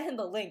just sent him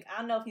the link.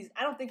 I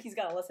don't think he's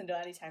gonna listen to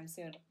it anytime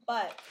soon,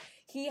 but.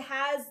 He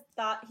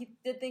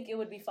did think it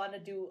would be fun to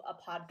do a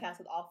podcast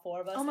with all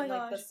four of us in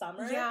like the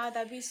summer. Yeah,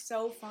 that'd be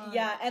so fun.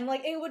 Yeah, and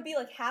like it would be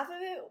like half of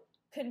it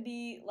can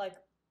be like,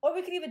 or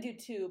we could even do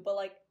two, but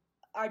like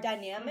our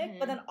dynamic,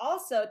 but then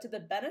also to the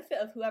benefit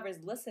of whoever's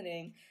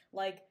listening,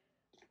 like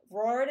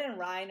Roran and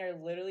Ryan are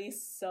literally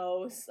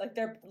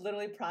they're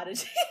literally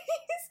prodigies.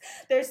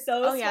 They're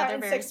so smart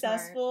and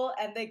successful,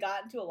 and they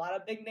got into a lot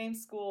of big name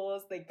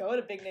schools. They go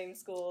to big name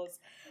schools.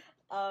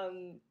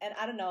 And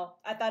I don't know.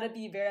 I thought it'd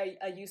be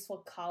a useful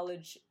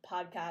college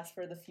podcast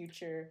for the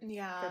future.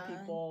 Yeah. For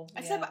people.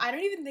 Except I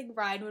don't even think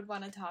Ryan would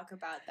want to talk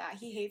about that.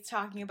 He hates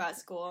talking about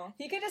school.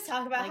 He could just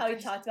talk about how he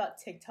talked about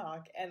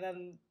TikTok and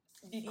then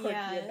be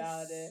quirky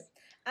about it.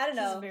 I don't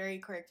know. He's very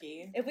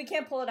quirky. If we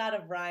can't pull it out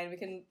of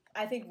Ryan,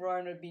 I think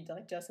Roran would be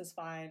like just as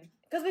fine.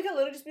 Because we could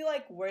literally just be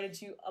like, where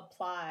did you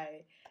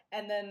apply?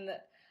 And then,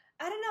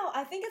 I don't know.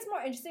 I think it's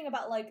more interesting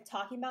about like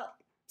talking about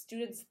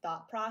students'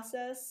 thought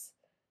process.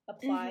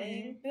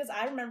 Applying because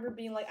I remember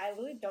being like, I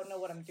really don't know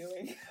what I'm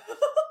doing.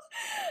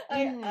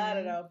 I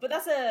don't know, but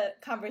that's a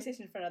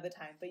conversation for another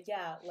time. But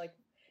yeah, like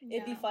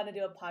it'd be fun to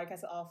do a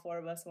podcast with all four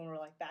of us when we're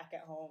like back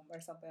at home or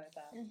something like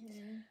that.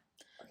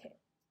 Okay.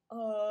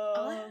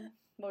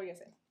 What were you gonna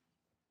say?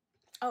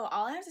 Oh,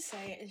 all I have to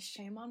say is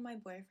shame on my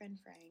boyfriend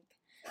Frank.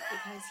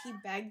 Because he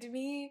begged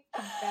me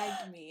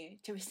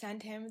to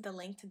send him the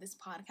link to this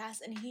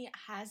podcast, and he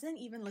hasn't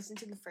even listened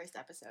to the first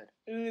episode.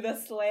 Ooh, the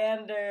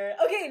slander.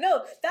 Okay,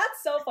 no,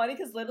 that's so funny,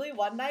 because literally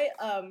one night,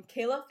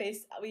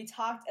 we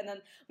talked, and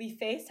then we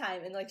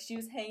FaceTime, and like, she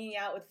was hanging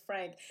out with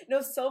Frank. And it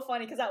was so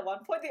funny, because at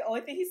one point, the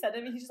only thing he said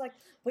to me, he's just like,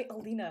 wait,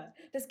 Alina,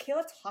 does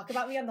Kayla talk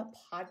about me on the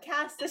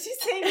podcast? Does she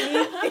say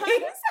mean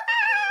things?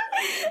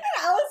 And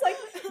I was like,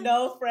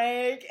 no,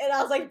 Frank. And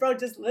I was like, bro,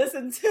 just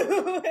listen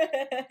to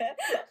it.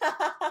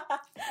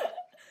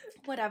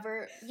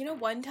 Whatever. You know,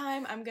 one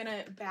time I'm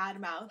gonna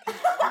badmouth him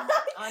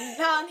on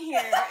down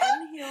here,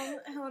 and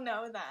he'll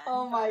know that.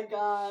 Oh my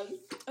god.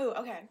 Oh,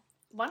 okay.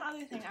 One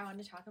other thing I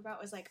wanted to talk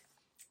about was like,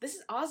 this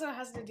also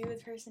has to do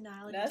with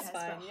personality tests,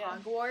 but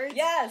Hogwarts.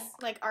 Yes.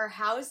 Like our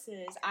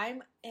houses.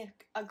 I'm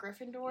a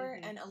Gryffindor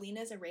and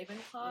Alina's a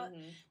Ravenclaw,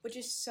 which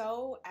is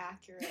so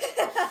accurate.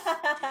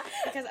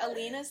 Because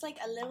Alina's like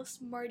a little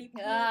smarty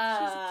pants.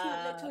 She's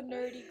a cute little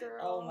nerdy girl.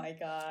 Oh my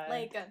god.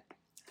 Like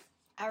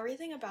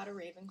everything about a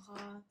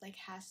Ravenclaw like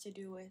has to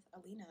do with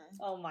Alina.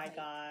 Oh my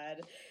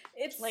god.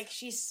 It's like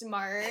she's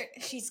smart,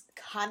 she's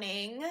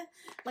cunning.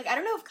 Like I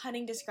don't know if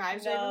cunning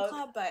describes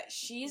Ravenclaw, but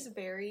she's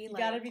very like.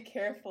 You gotta be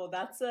careful.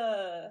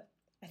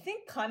 I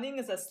think cunning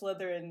is a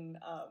Slytherin trait.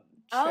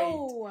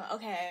 Oh,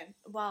 okay.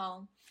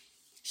 Well,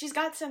 she's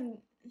got some.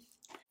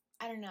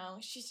 I don't know.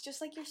 She's just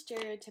like your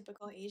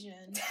stereotypical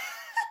Asian.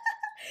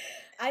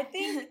 I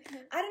think,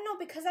 I don't know,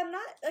 because I'm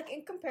not, like,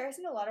 in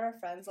comparison to a lot of our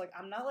friends, like,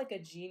 I'm not, like, a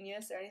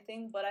genius or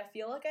anything, but I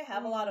feel like I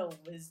have a lot of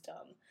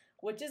wisdom,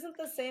 which isn't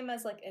the same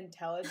as, like,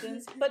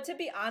 intelligence, but to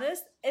be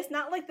honest, it's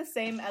not, like, the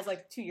same as,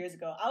 like, 2 years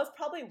ago. I was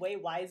probably way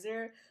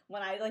wiser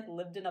when I, like,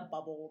 lived in a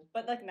bubble,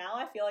 but, like, now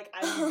I feel like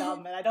I'm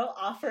dumb, and I don't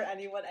offer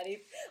anyone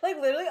any, like,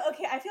 literally,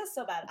 okay, I feel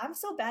so bad. I'm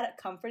so bad at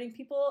comforting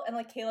people, and,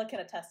 like, Kayla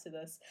can attest to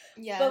this.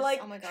 Yes, but, like,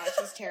 oh my gosh,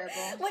 she's terrible.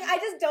 Like, I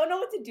just don't know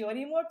what to do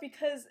anymore,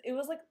 because it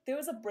was, like, there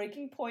was a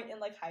breaking point in,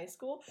 like, high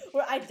school,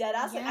 where I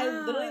deadass, like, I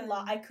literally,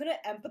 I couldn't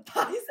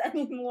empathize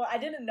anymore. I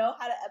didn't know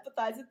how to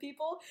empathize with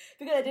people,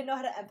 because I didn't know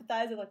how to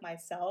empathize with, like,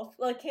 myself.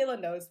 Like, Kayla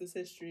knows this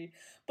history,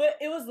 but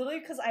it was literally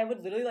because I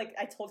would literally, like,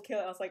 I told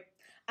Kayla, I was like,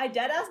 I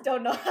deadass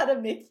don't know how to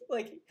make,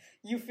 like,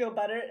 you feel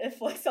better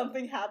if, like,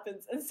 something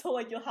happens, and so,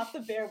 like, you'll have to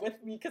bear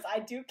with me, because I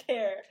do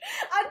care.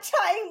 I'm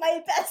trying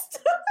my best.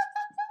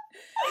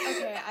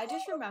 Okay, I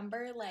just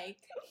remember, like,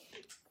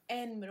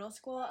 in middle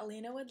school,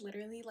 Alina would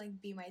literally,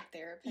 like, be my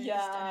therapist,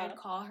 and I'd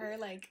call her,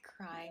 like,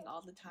 crying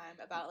all the time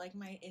about, like,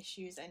 my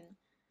issues, and,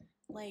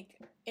 like,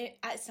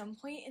 at some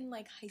point in,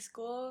 like, high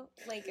school,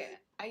 like,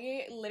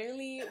 I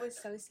literally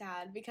was so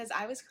sad because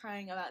I was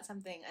crying about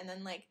something, and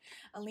then, like,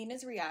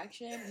 Alina's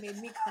reaction made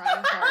me cry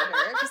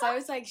harder because I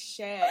was like,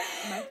 shit,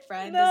 my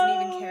friend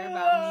doesn't even care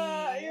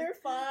about me. You're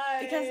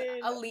fine. Because,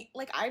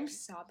 like, I'm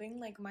sobbing,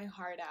 like, my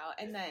heart out,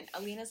 and then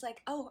Alina's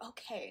like, oh,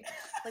 okay,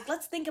 like,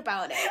 let's think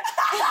about it.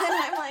 And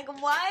I'm like,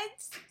 what?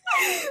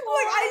 Like,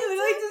 I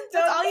literally just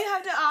don't. That's all you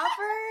have to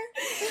offer?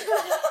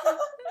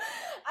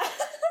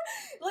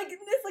 Like,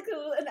 it's like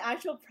an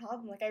actual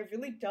problem. Like, I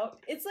really don't.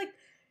 It's like,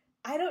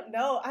 I don't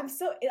know. I'm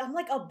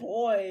like a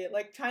boy,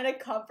 like trying to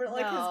comfort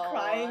like his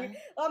crying.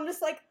 I'm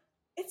just like,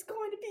 it's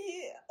going to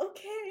be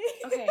okay.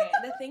 Okay,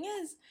 the thing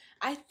is,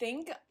 I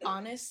think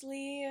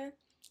honestly,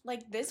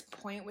 like this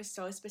point was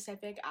so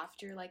specific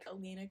after like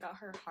Alina got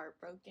her heart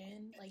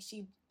broken. Like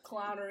she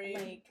clownery.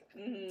 Like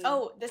mm-hmm.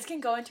 Oh, this can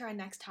go into our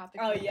next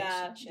topic. Oh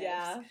yeah.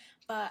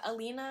 But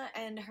Alina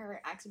and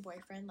her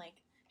ex-boyfriend, like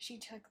she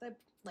took the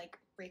like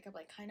breakup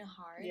like kind of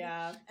hard.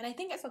 Yeah. And I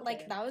think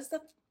like that was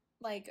the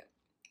like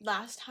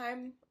last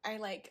time I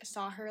like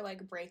saw her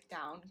like break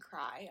down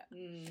cry.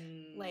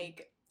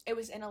 Like it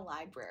was in a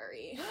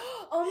library.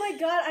 Oh my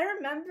god, I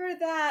remember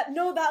that.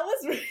 No, that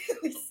was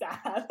really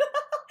sad.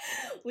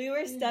 We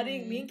were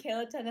studying, me and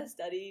Kayla tend to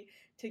study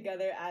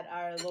together at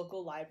our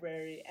local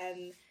library,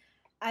 and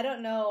I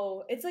don't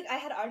know, it's like I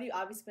had already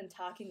obviously been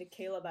talking to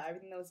Kayla about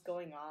everything that was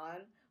going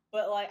on,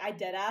 but like I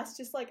deadass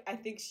just like, I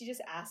think she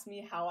just asked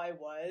me how I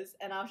was,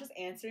 and I was just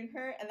answering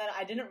her, and then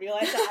I didn't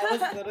realize that I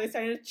was literally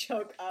starting to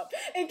choke up,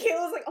 and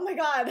Kayla was like, oh my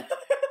god.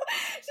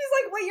 She's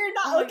like, wait, you're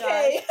not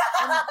okay.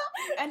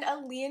 And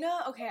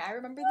Alina, okay, I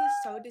remember this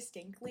so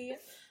distinctly.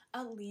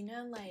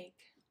 Alina, like,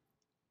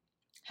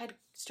 had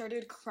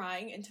started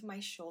crying into my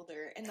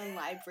shoulder in the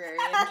library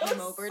and came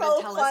over to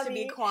tell us to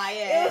be quiet.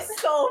 It was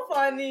so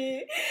funny.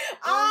 And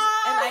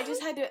I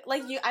just had to,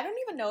 like, I don't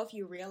even know if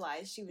you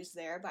realized she was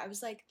there, but I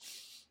was like,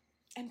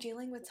 I'm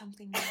dealing with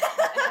something now.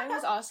 And I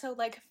was also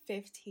like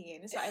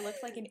 15, so I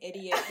looked like an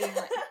idiot being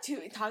like,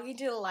 talking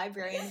to the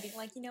librarian and being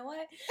like, you know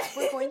what?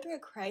 We're going through a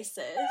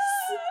crisis.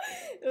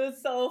 It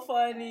was so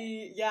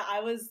funny. Yeah,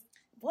 that was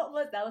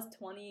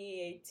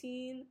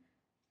 2018?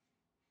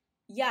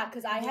 Yeah,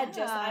 because I had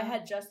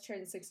just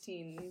turned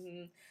 16.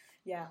 Mm-hmm.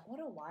 Yeah,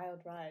 what a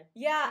wild ride.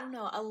 Yeah. I don't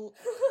know.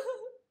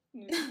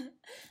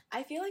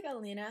 I feel like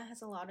Alina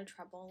has a lot of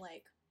trouble,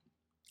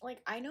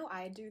 like I know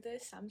I do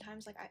this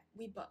sometimes, like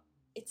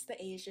it's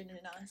the Asian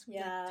in us. We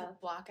like to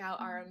block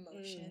out our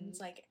emotions,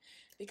 like,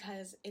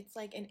 because it's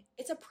like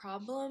it's a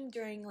problem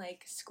during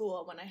like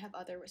school when I have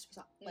other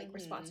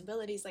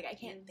responsibilities. Like I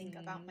can't think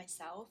about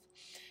myself,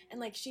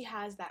 and like she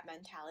has that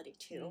mentality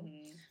too.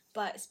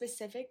 But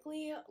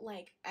specifically,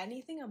 like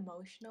anything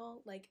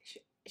emotional, like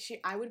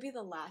I would be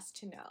the last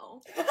to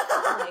know.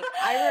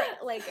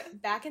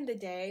 Like back in the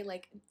day,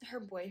 like her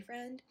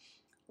boyfriend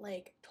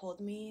like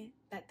told me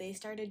that they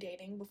started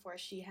dating before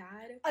she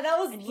had. And that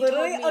was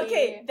literally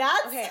okay.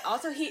 That's okay.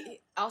 Also,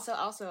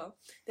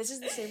 this is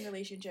the same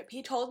relationship.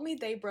 He told me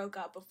they broke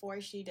up before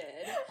she did,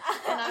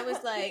 and I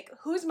was like,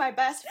 "Who's my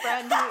best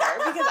friend here?"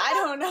 Because I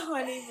don't know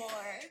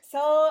anymore. So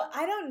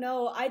I don't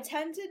know. I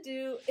tend to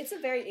do. It's a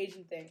very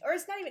Asian thing, or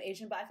it's not even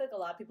Asian, but I feel like a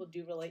lot of people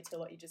do relate to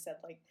what you just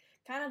said, like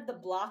kind of the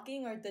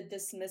blocking or the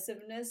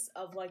dismissiveness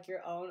of like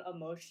your own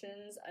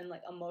emotions and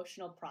like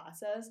emotional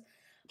process.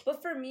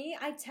 But for me,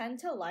 I tend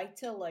to like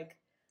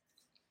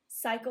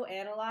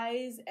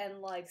psychoanalyze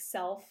and like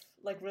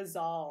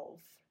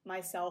resolve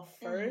myself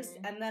first,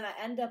 and then I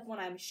end up when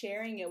I'm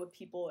sharing it with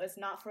people, it's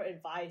not for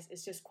advice,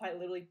 it's just quite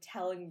literally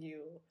telling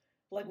you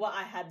like what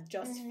I had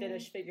just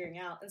finished figuring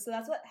out. And so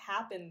that's what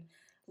happened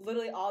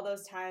literally all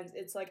those times.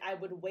 It's like I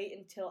would wait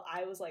until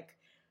I was like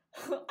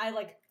I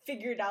like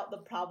figured out the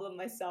problem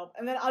myself,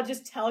 and then I'll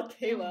just tell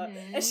Kayla,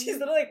 and she's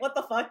literally like, what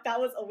the fuck, that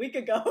was a week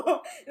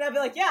ago. And I'd be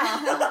like,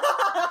 yeah.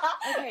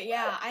 Okay,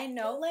 yeah, I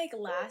know, like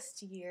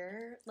last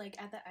year, like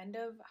at the end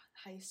of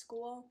high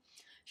school,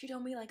 she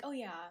told me like, oh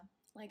yeah,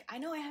 like I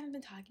know I haven't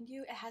been talking to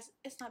you,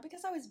 it's not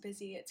because I was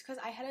busy, it's because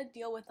I had to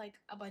deal with like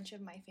a bunch of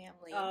my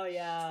family. Oh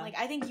yeah, like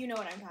I think you know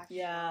what I'm talking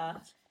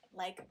about.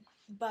 Like,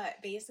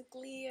 but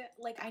basically,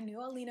 like, I knew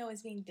Alina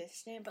was being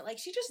distant, but, like,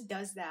 she just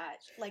does that.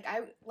 Like,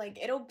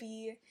 it'll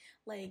be,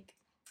 like,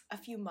 a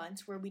few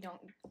months where we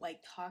don't, like,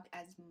 talk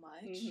as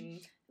much.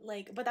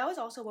 Like, but that was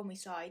also when we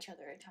saw each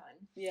other a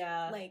ton.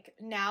 Yeah. Like,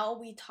 now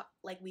we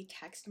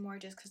text more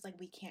just because, like,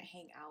 we can't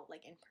hang out,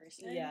 like, in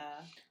person.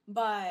 Yeah.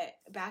 But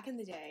back in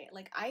the day,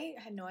 like, I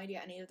had no idea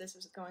any of this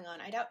was going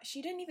on. I doubt,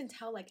 she didn't even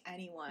tell, like,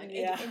 anyone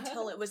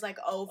until it was, like,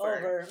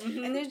 over.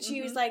 And then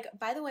she was like,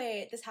 by the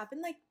way, this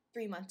happened, like,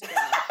 3 months ago.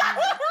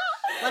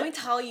 Let me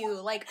tell you,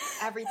 like,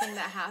 everything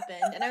that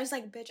happened. And I was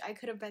like, bitch, I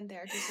could have been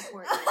there to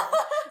support you.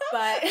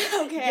 But,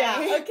 okay.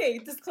 Yeah, okay,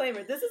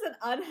 disclaimer. This is an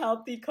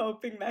unhealthy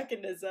coping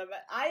mechanism.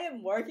 I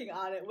am working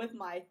on it with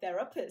my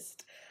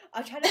therapist.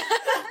 I'm trying to...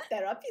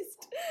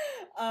 therapist.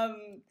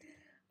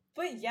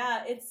 But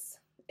yeah, it's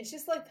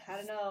just like, I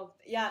don't know.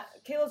 Yeah,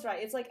 Kayla's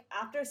right. It's like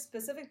after a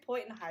specific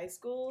point in high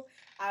school,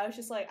 I was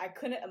just like, I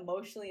couldn't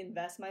emotionally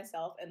invest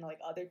myself in like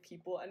other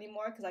people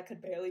anymore because I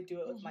could barely do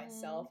it with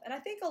myself. And I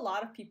think a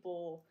lot of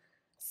people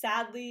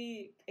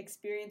sadly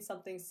experience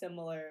something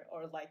similar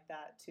or like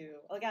that too,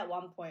 like at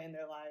one point in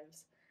their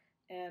lives.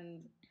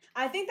 And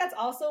I think that's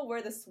also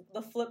where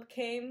the flip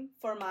came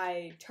for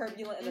my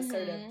turbulent and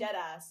assertive.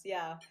 Deadass,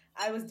 yeah.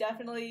 I was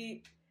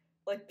definitely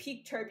like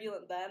peak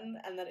turbulent then,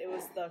 and then it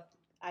was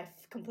I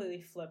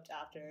completely flipped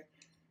after.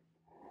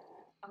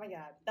 Oh my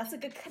god, that's a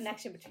good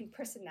connection between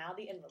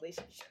personality and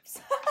relationships.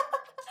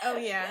 Oh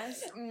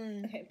yes.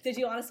 Okay. Did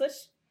you want to switch?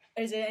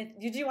 Is it?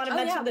 Did you want to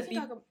mention the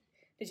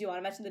Did you want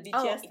to mention the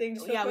BTS thing?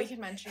 Yeah, we can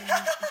mention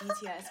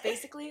BTS.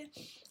 Basically,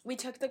 we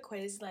took the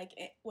quiz like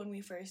when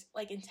we first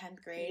in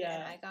 10th grade,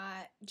 and I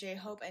got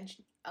J-Hope and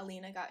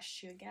Alina got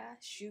Suga.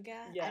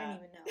 Yeah. I don't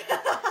even know.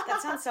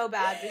 That sounds so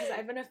bad because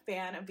I've been a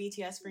fan of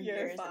BTS for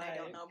years, and I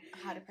don't know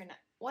how to pronounce.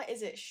 What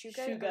is it?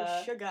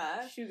 Suga.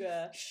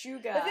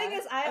 The thing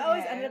is, I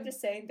always ended up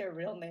just saying their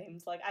real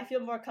names. Like, I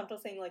feel more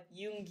comfortable saying like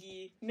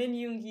Yoongi, Min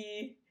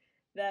Yoongi,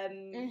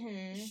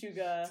 than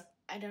Suga.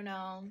 I don't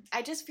know.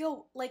 I just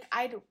feel like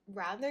I'd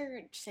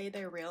rather say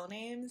their real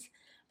names,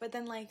 but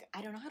then I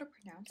don't know how to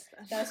pronounce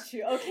them. That's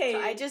true. Okay. So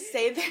I just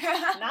say their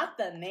not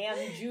the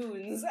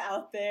Namjoons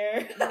out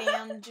there.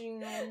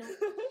 Namjoon.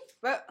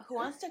 But who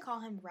wants to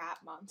call him Rap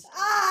Monster?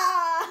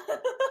 Ah!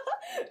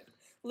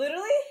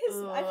 Literally,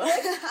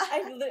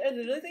 I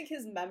literally think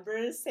his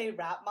members say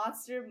Rap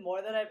Monster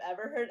more than I've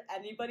ever heard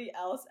anybody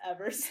else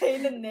ever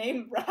say the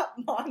name Rap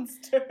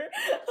Monster.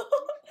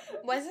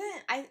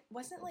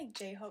 Wasn't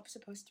J-Hope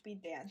supposed to be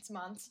Dance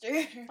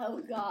Monster?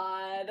 Oh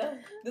God.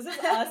 This is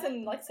us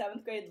in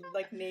 7th grade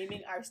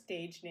naming our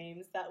stage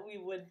names that we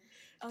would.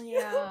 Oh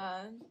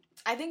yeah.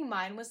 I think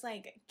mine was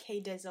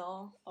K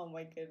Dizzle. Oh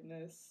my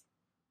goodness.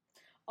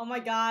 Oh my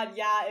God,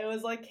 yeah, it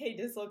was K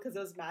Dizzle because it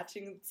was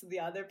matching to the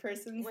other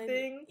person's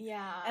thing.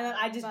 Yeah. And then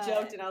I just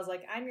joked and I was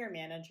like, I'm your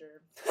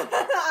manager.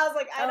 I was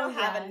like, I don't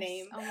have a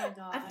name. Oh my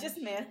God. I'm just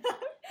man.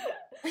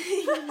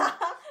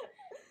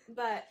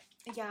 But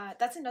yeah,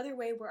 that's another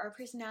way where our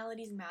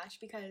personalities match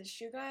because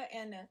Suga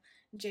and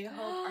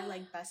J-Hope are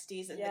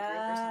besties in the group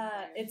or something.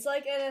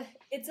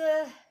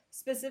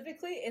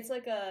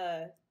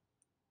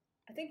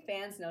 I think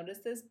fans notice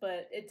this,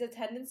 but it's a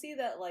tendency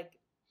that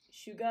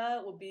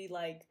Suga will be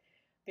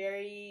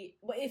very,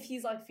 if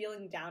he's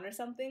feeling down or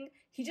something,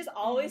 he just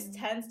always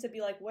tends to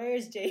be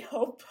where's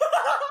J-Hope?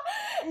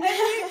 And me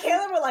and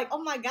Kayla were like,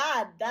 oh my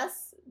God,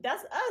 that's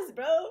us,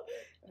 bro.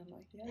 And I'm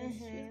like, yeah,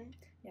 shit.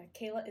 Yeah,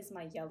 Kayla is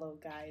my yellow,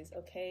 guys,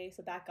 okay?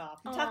 So back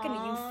off. I'm talking to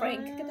you,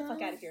 Frank. Get the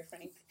fuck out of here,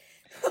 Frank.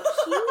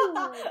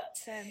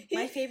 Cute.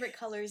 My favorite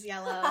color is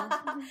yellow.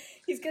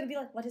 He's gonna be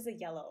like, what is a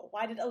yellow?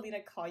 Why did Alina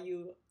call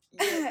you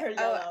her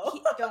yellow?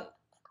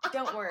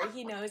 Don't worry,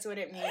 he knows what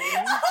it means.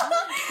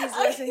 He's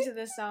listening to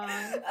the song.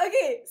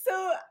 Okay,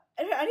 so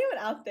anyone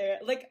out there,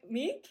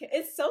 me,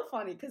 it's so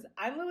funny because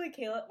I'm literally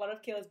one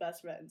of Kayla's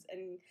best friends,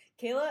 and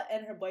Kayla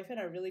and her boyfriend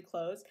are really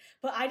close,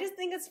 but I just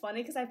think it's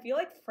funny because I feel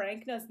like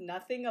Frank knows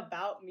nothing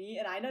about me,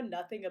 and I know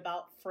nothing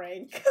about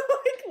Frank.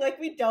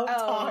 We don't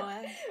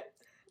talk.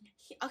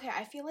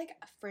 I feel like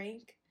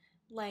Frank,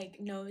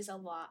 knows a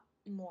lot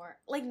more.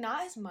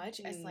 Not as much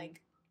as,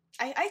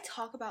 I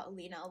talk about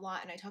Alina a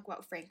lot, and I talk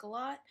about Frank a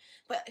lot,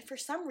 but for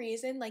some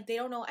reason, they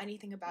don't know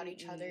anything about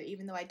each other,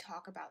 even though I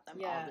talk about them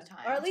all the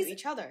time, or at least to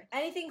each other.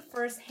 Anything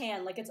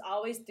firsthand, it's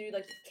always through,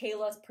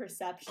 Kayla's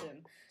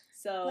perception.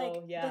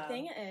 So, yeah. The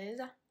thing is,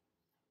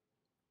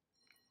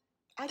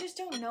 I just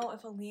don't know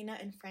if Alina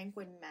and Frank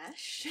would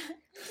mesh,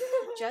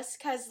 just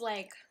because,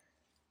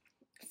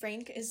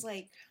 Frank is,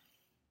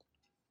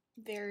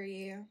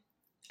 very,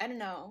 I don't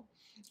know.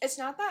 It's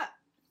not that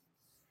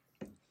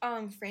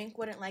Frank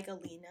wouldn't like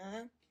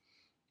Alina.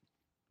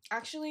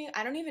 Actually,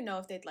 I don't even know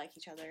if they'd like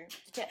each other.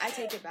 I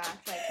take it back.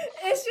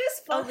 It's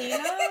just funny.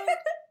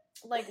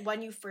 Alina,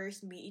 when you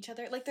first meet each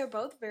other, they're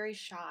both very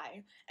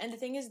shy. And the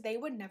thing is, they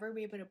would never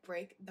be able to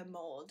break the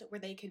mold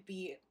where they could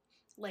be,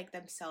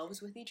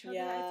 themselves with each other,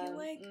 I feel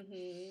like.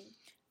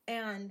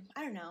 And,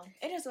 I don't know.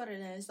 It is what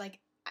it is.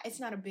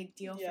 It's not a big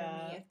deal for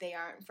me if they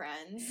aren't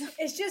friends.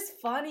 It's just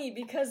funny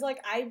because,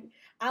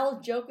 I'll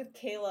joke with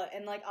Kayla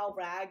and, I'll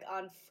rag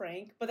on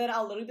Frank, but then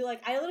I'll literally be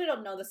I literally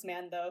don't know this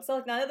man, though.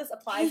 So, none of this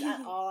applies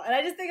at all. And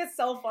I just think it's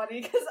so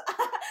funny because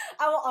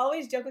I will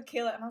always joke with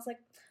Kayla, and I was like,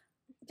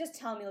 just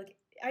tell me,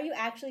 are you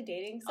actually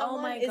dating someone?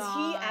 Oh my gosh. Is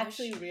he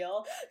actually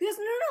real? Because,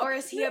 no. Or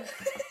is he a...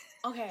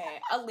 Okay,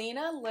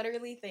 Alina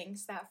literally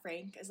thinks that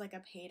Frank is a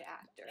paid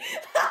actor.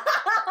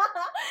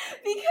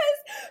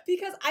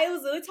 because I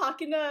was literally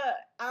talking to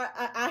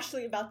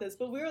Ashley about this,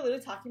 but we were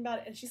literally talking about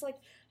it, and she's like,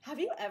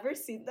 have you ever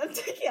seen them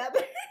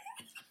together?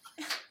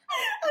 Have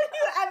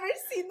you ever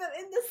seen them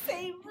in the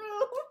same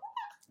room?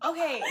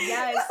 Okay,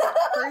 yes.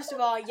 First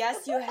of all,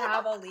 yes, you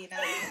have, Alina.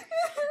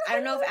 I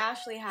don't know if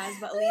Ashley has,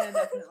 but Alina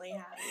definitely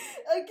has.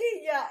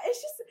 Okay, yeah,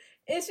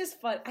 it's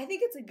just fun. I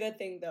think it's a good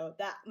thing, though,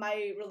 that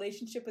my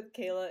relationship with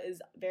Kayla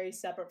is very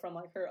separate from,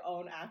 her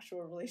own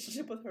actual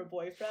relationship with her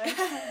boyfriend.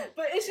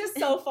 But it's just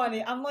so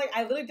funny. I'm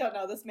I literally don't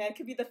know. This man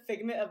could be the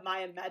figment of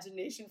my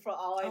imagination for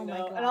all I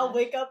know. And I'll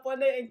wake up one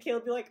day and Kayla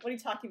will be like, what are you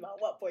talking about?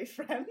 What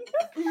boyfriend?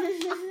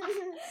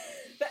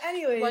 But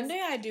anyways. One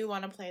day I do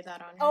want to play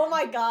that on her. Oh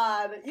my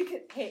God.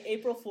 Hey,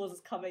 April Fool's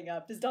is coming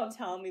up. Just don't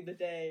tell me the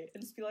day.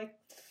 And just be like,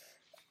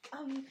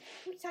 what are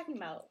you talking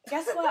about?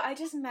 Guess what? I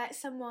just met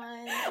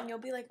someone, and you'll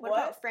be like, what?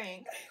 About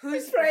Frank?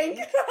 Who's Frank?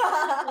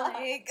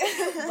 Bye.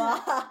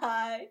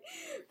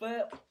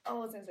 But, what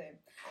was I gonna say?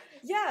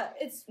 Yeah,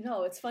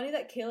 it's funny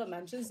that Kayla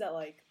mentions that,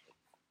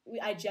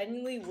 I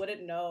genuinely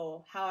wouldn't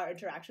know how our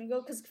interaction would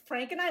go, because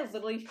Frank and I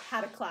literally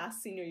had a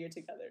class senior year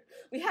together.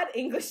 We had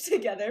English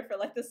together for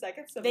like the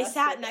second semester. They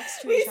sat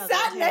next to each other. We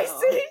sat next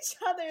to each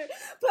other.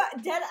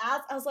 But dead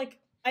ass, I was like,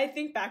 I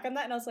think back on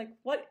that and I was like,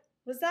 what?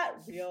 Was that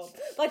real?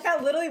 Like,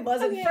 that literally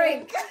wasn't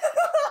Frank.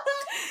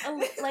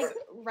 Like,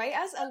 right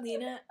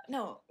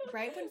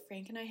when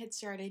Frank and I had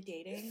started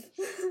dating,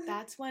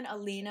 that's when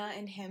Alina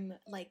and him,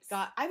 like,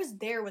 I was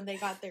there when they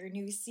got their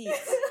new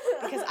seats,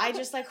 because I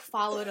just, like,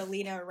 followed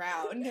Alina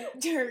around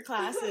to her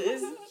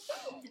classes,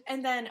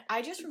 and then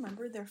I just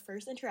remember their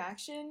first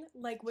interaction,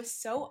 like, was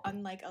so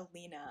unlike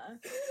Alina.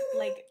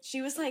 Like,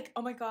 she was like,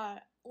 oh my god,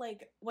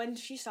 like, when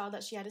she saw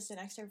that she had to sit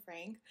next to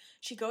Frank,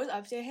 she goes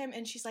up to him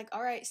and she's like,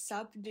 alright,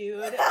 sup, dude.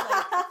 Like,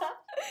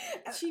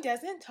 she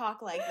doesn't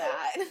talk like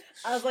that.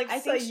 I was like, I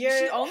think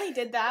she only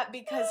did that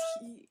because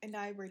he and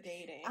I were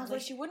dating. I was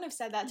like, she wouldn't have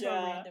said that to a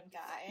random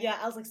guy. Yeah,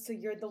 I was like, so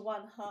you're the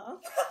one, huh?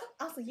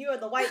 I was like, you are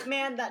the white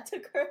man that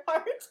took her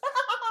heart.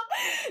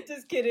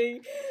 Just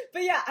kidding.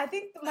 But yeah, I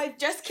think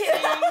Just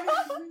kidding.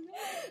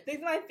 I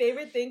think my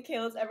favorite thing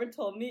Kayla's ever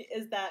told me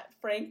is that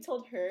Frank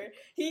told her,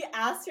 he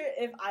asked her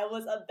if I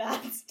was a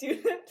bad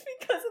student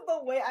because of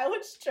the way I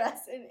would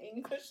stress in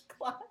English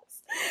class.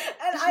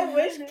 And I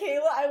wish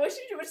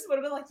she just would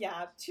have been like,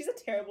 yeah, she's a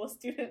terrible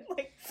student.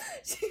 Like,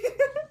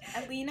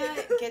 Alina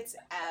gets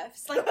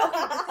Fs. Like,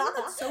 okay, the thing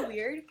that's so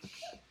weird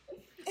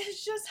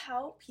is just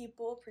how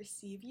people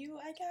perceive you,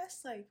 I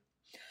guess. Like,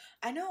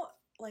 I know,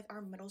 like,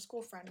 our middle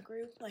school friend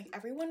group, like,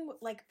 everyone,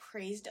 like,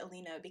 praised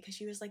Alina because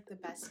she was, like, the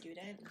best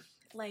student.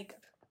 Like,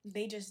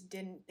 they just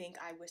didn't think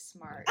I was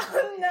smart.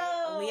 Oh,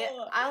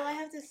 no! All I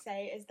have to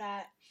say is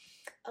that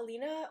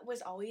Alina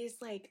was always,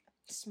 like,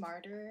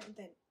 smarter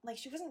than, like,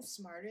 she wasn't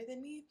smarter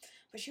than me,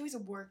 but she always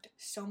worked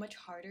so much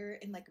harder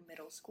in, like,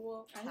 middle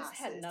school classes. I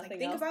just had nothing like,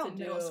 think else about to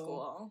middle do.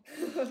 School.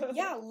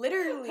 Yeah,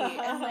 literally.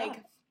 And,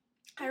 like,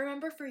 I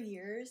remember for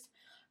years,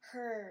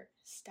 her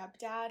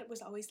stepdad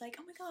was always like,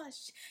 oh my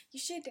gosh, you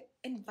should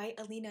invite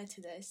Alina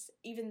to this.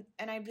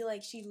 And I'd be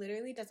like, she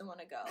literally doesn't want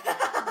to go.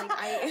 Like,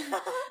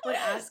 I would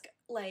ask,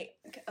 like,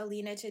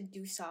 Alina to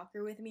do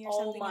soccer with me or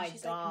something. Oh my and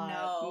she's god.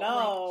 like,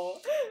 No.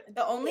 Like,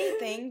 the only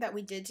thing that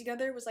we did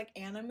together was, like,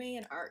 anime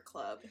and art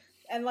club.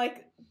 And,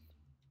 like,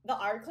 the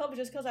art club,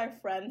 just because our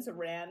friends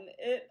ran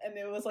it, and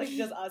it was, like,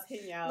 just us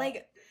hanging out.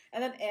 Like,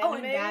 and then anime. Oh,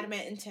 and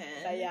badminton.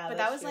 Yeah, but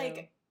that was, true.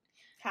 Like...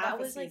 Half that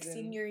was, like,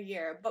 senior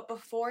year. But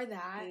before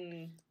that,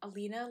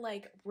 Alina,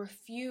 like,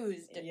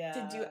 refused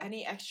to do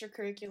any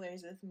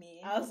extracurriculars with me.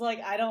 I was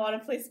like, I don't want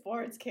to play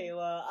sports,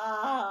 Kayla.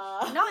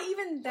 Not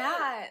even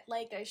that.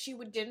 Like, she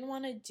didn't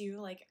want to do,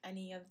 like,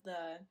 any of the...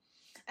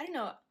 I don't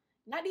know.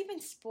 Not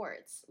even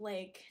sports.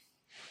 Like,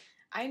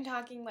 I'm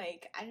talking,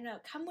 like, I don't know,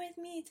 come with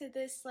me to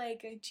this,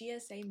 like, a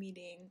GSA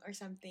meeting or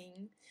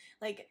something.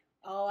 Like...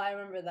 Oh, I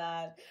remember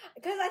that.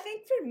 Because I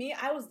think for me,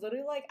 I was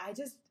literally like,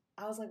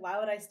 I was like, why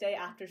would I stay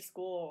after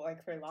school,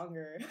 like, for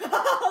longer?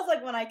 I was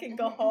like, when I can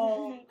go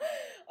home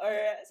or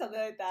something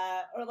like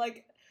that. Or,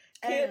 like,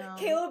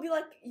 Kayla would be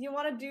like, you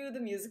want to do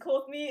the musical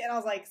with me? And I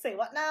was like, say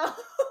what now?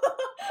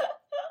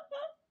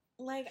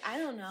 Like, I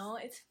don't know.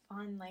 It's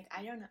fun. Like,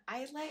 I don't know.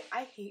 I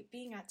hate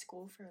being at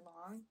school for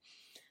long.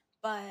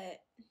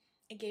 But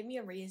it gave me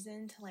a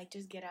reason to, like,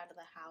 just get out of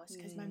the house.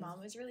 Because my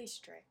mom was really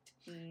strict.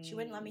 She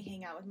wouldn't let me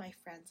hang out with my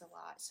friends a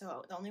lot.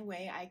 So the only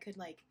way I could,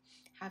 like,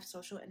 have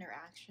social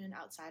interaction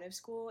outside of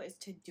school is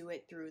to do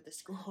it through the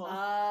school.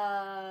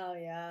 Oh,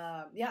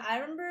 yeah. Yeah, I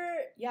remember,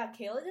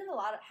 Kayla did a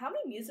lot of... How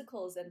many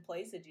musicals and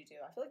plays did you do?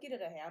 I feel like you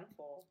did a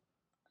handful.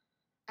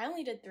 I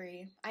only did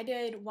 3. I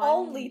did 1...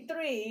 Only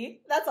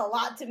 3? That's a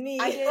lot to me.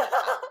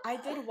 I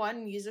did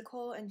 1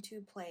 musical and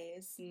 2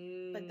 plays.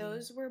 But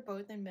those were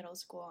both in middle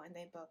school, and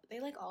they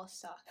like, all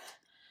sucked.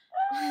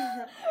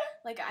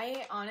 Like,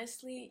 I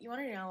honestly... You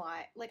want to know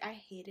why? Like, I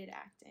hated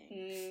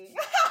acting.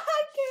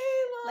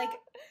 Kayla! Like...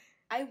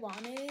 I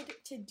wanted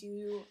to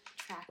do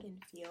track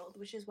and field,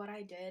 which is what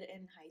I did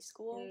in high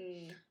school.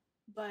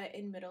 But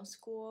in middle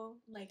school,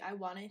 like, I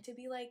wanted to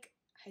be, like,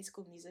 High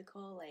School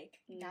Musical,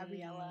 like,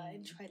 Gabriella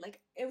and Troy. Like,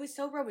 it was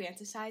so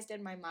romanticized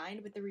in my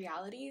mind, but the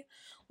reality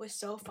was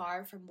so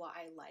far from what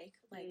I like.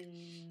 Like,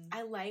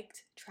 I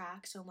liked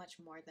track so much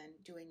more than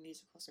doing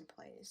musicals and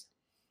plays.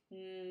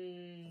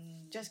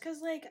 Just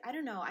because, like, I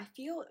don't know, I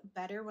feel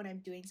better when I'm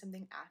doing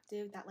something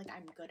active that, like,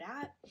 I'm good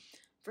at.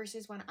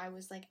 Versus when I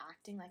was, like,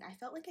 acting, like, I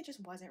felt like it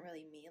just wasn't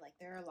really me. Like,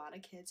 there are a lot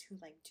of kids who,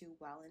 like, do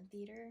well in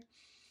theater.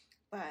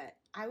 But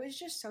I was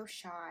just so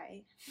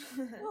shy.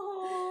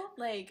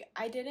 Like,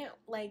 I didn't,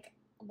 like,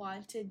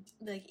 want to,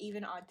 like,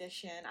 even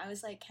audition. I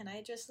was like, can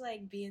I just,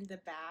 like, be in the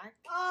back?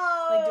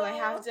 Oh. Like, do I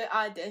have to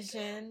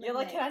audition? You're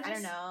like, can I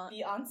just don't know.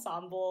 be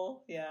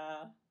ensemble?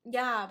 Yeah.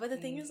 Yeah, but the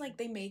thing is, like,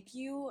 they make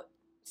you...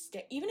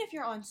 even if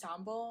you're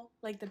ensemble,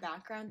 like, the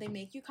background, they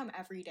make you come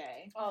every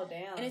day. Oh,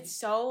 damn. And it's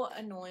so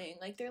annoying.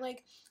 Like, they're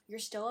like, you're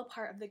still a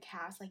part of the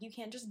cast. Like, you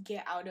can't just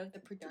get out of the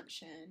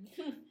production.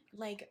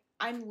 Like,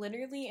 I'm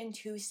literally in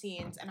 2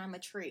 scenes and I'm a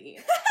tree.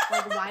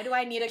 Like, why do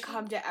I need to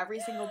come to every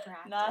single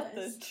practice? Not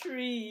the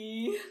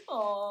tree.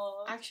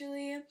 Aww.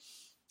 Actually,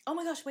 Oh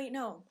my gosh, wait,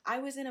 no. I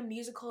was in a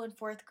musical in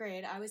 4th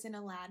grade. I was in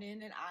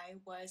Aladdin, and I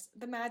was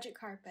the magic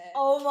carpet.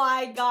 Oh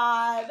my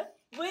god.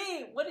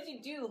 Wait, what did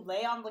you do?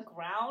 Lay on the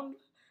ground?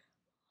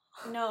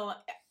 No.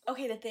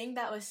 Okay, the thing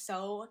that was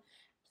so,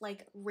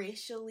 like,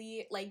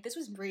 racially, like, this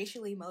was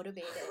racially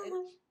motivated.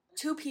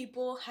 2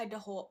 people had to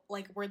hold,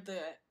 like, were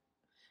the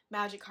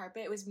magic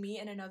carpet. It was me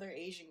and another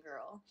Asian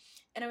girl.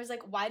 And I was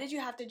like, why did you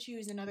have to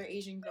choose another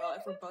Asian girl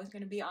if we're both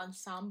going to be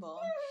ensemble?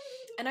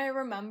 And I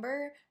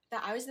remember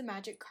that I was the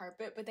magic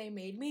carpet, but they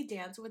made me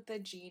dance with the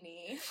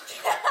genie.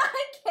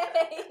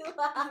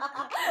 Kayla!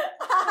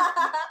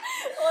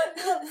 What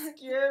an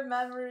obscure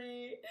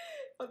memory.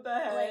 What the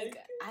heck? Like,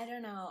 I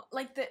don't know.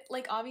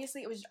 Like,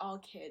 obviously it was all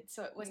kids,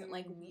 so it wasn't,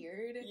 like,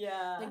 weird.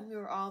 Yeah. Like, we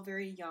were all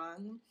very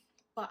young.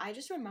 But I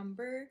just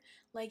remember,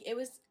 like, it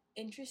was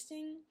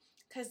interesting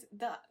because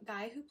the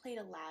guy who played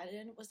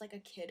Aladdin was, like, a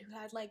kid who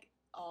had, like,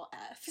 all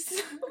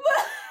Fs.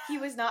 He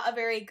was not a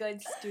very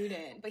good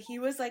student, but he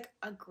was, like,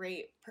 a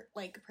great,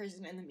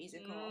 person in the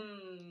musical.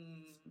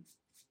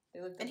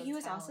 And he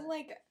was also,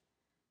 like,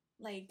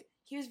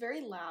 he was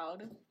very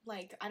loud.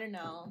 Like, I don't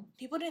know.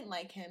 People didn't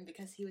like him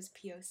because he was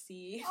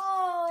POC.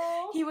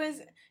 Oh.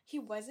 He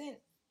wasn't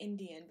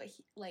Indian, but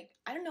he, like,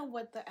 I don't know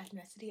what the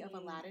ethnicity of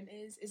Aladdin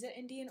is. Is it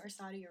Indian or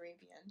Saudi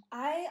Arabian?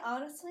 I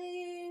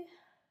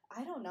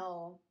don't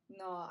know.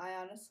 No, I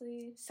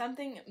honestly...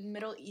 Something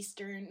Middle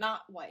Eastern,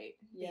 not white,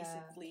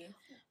 basically.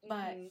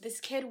 But this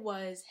kid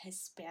was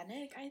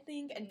Hispanic, I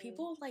think, and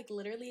people, like,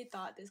 literally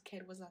thought this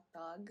kid was a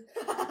thug.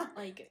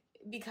 Like,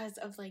 because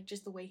of, like,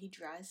 just the way he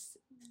dressed.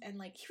 And,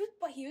 like,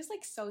 he was,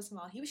 like, so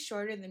small. He was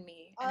shorter than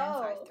me, and I'm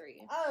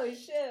 5'3". Oh,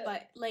 shit.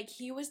 But, like,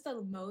 he was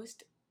the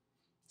most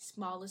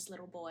smallest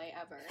little boy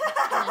ever.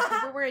 And, like,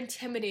 people were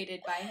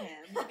intimidated by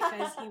him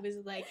because he was,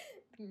 like,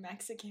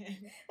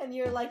 Mexican. And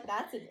you're like,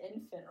 that's an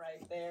infant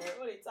right there.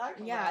 What are you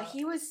talking about? Yeah,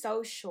 he was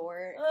so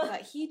short,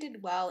 but he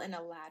did well in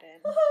Aladdin.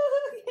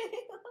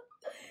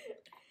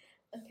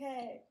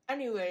 Okay.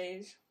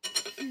 Anyways.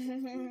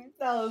 that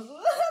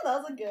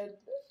was a good...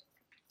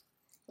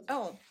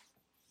 Oh.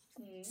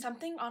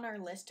 Something on our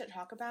list to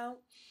talk about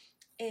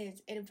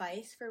is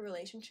advice for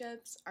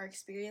relationships, our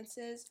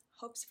experiences,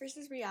 hopes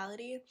versus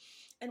reality,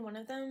 and one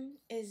of them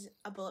is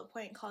a bullet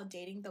point called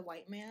dating the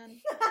white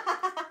man.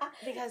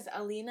 Because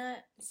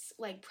Alina's,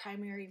 like,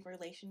 primary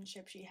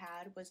relationship she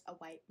had was a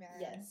white man.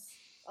 Yes.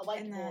 A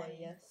white boy,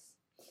 yes.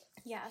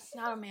 Yes,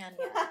 not a man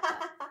yet.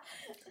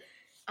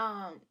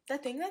 The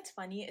thing that's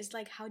funny is,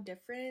 like, how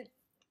different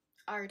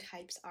our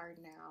types are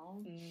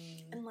now.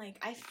 And, like,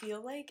 I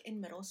feel like in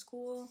middle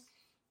school,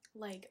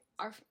 like,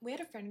 we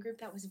had a friend group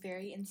that was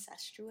very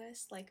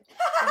incestuous. Like,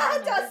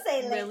 don't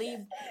say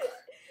really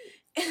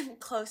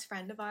close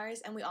friend of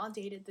ours, and we all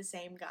dated the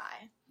same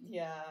guy.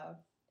 Yeah.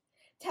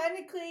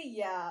 Technically,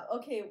 yeah.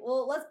 Okay,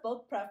 well, let's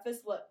both preface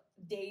what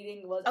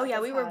dating was. Oh,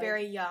 yeah, we were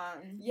very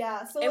young.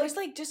 Yeah, so... It was,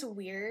 like, just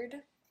weird,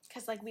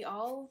 because, like, we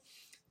all,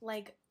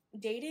 like,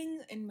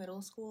 dating in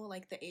middle school,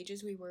 like, the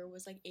ages we were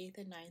was, like, 8th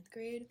and 9th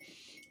grade.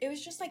 It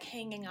was just, like,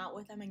 hanging out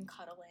with them and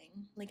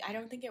cuddling. Like, I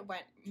don't think it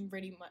went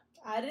pretty much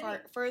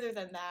further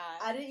than that.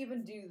 I didn't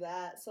even do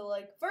that. So,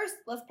 like, first,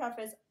 let's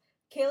preface,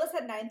 Kayla's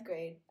had 9th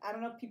grade. I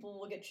don't know if people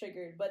will get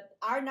triggered, but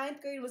our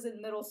 9th grade was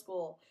in middle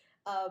school.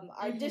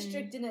 Our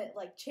district didn't,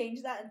 like,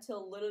 change that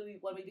until literally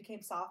when we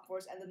became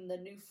sophomores, and then the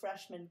new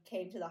freshmen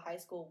came to the high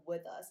school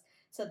with us.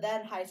 So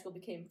then high school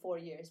became 4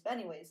 years. But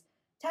anyways,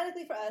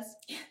 technically for us,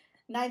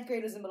 9th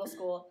grade was in middle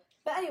school.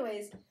 But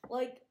anyways,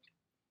 like,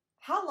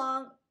 how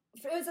long...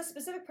 It was a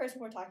specific person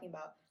we're talking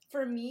about.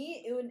 For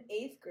me, it was in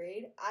 8th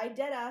grade. I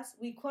deadass,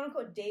 we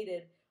quote-unquote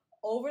dated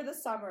over the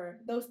summer,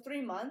 those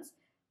 3 months.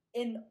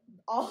 In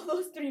all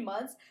those 3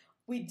 months,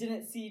 we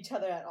didn't see each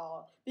other at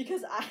all.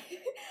 Because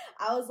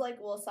I was like,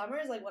 well, summer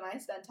is, like, when I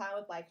spend time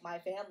with, like, my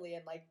family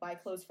and, like, my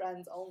close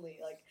friends only.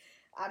 Like,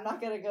 I'm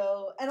not gonna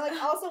go... And,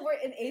 like, also, we're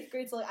in 8th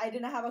grade, so, like, I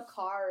didn't have a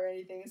car or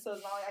anything, so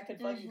it's not like I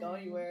could fucking go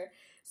anywhere.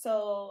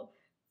 So...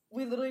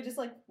 we literally just,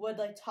 like, would,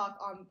 like, talk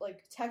on,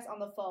 like, text on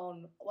the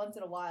phone once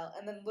in a while.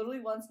 And then literally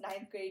once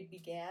 9th grade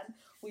began,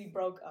 we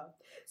broke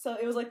up. So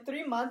it was, like,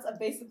 3 months of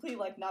basically,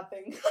 like,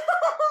 nothing.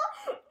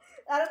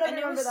 I don't know if you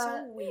remember that.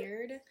 And it was so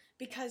weird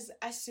because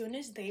as soon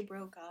as they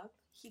broke up,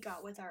 he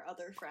got with our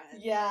other friend.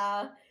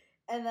 Yeah.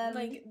 And then...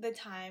 like, the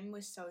time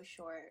was so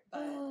short,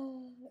 but...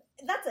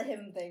 that's a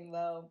him thing,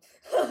 though.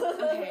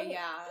 Okay,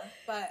 yeah.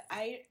 But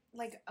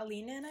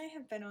Alina and I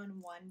have been on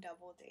one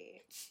double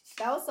date.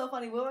 That was so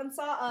funny. We went and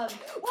saw, what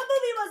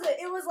movie was it?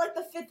 It was, like,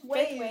 The Fifth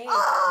Wave. Fifth Wave.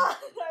 Ah!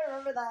 I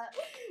remember that.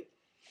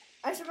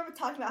 I just remember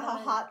talking about how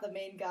hot the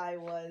main guy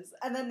was.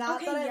 And then now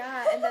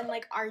and then,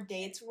 like, our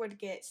dates would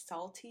get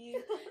salty.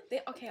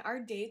 Our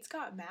dates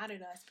got mad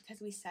at us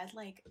because we said,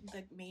 like,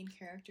 the main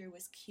character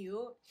was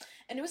cute.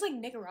 And it was, like,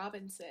 Nick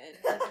Robinson.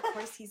 Like, of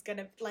course he's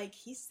gonna, like,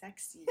 he's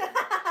sexy.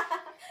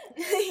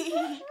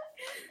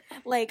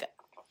 Like,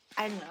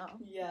 I don't know.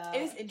 Yeah.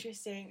 It was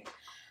interesting.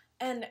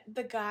 And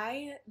the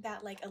guy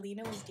that, like,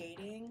 Alina was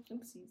dating...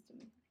 Oopsies to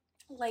me.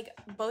 Like,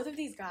 both of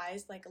these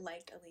guys, like,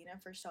 liked Alina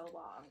for so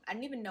long. I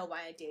didn't even know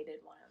why I dated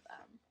one of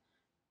them.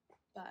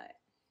 But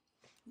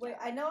Wait,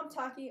 I know we're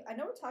talking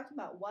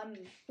about one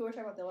who we're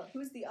talking about the one.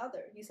 Who's the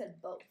other? You said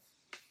both.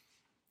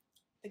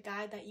 The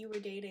guy that you were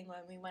dating when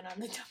we went on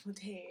the double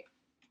date.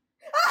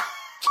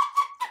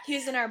 He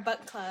was in our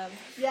book club.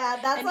 Yeah,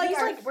 that's and like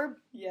he's our...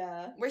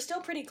 we're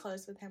still pretty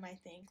close with him, I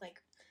think. Like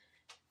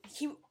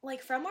he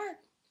from our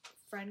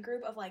friend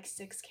group of like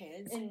 6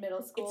 kids in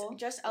middle school.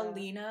 It's just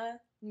Alina,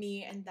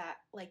 me, and that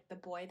like the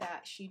boy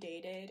that she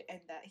dated and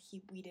that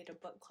we did a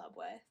book club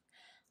with.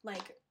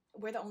 Like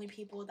we're the only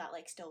people that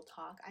like still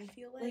talk, I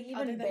feel like. Even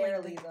other than,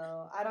 barely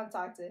though. I don't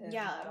talk to him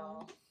at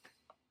all.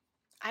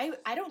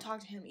 I don't talk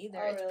to him either.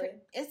 Oh, really?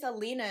 It's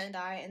Alina and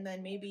I, and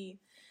then maybe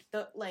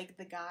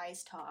the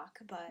guys talk,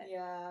 but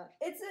yeah,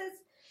 it's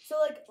so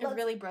like it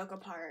really broke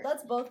apart.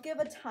 Let's both give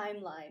a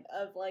timeline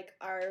of like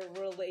our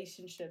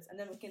relationships, and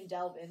then we can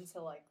delve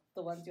into like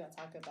the ones you want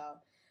to talk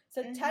about.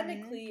 So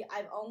technically,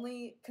 I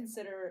only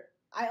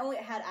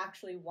had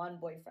actually one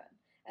boyfriend,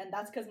 and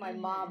that's because my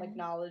mom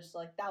acknowledged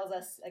like that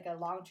was a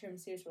long-term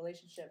serious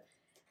relationship.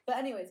 But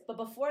anyways,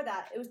 before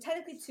that, it was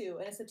technically 2,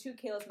 and it's the 2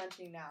 Kayla's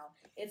mentioning now.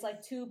 It's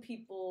like 2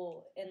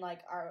 people in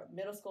like our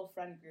middle school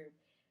friend group.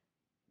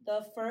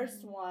 The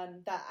first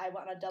one that I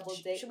went on a double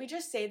date. Should we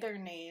just say their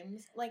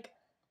names? Like,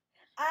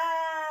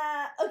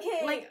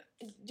 okay. Like,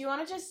 do you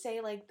want to just say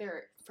like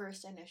their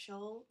first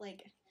initial?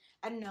 Like,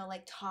 I don't know,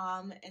 like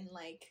Tom and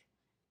like.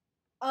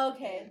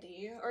 Okay.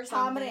 Andy or something.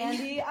 Tom and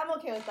Andy, I'm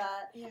okay with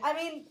that. Yeah. I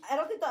mean, I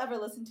don't think they'll ever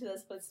listen to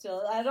this, but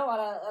still, I don't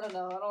want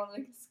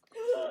to.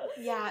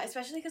 Yeah,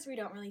 especially because we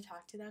don't really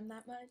talk to them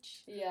that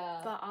much.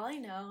 Yeah. But all I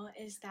know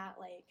is that,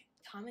 like,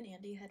 Tom and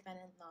Andy had been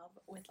in love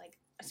with, like,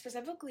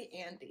 specifically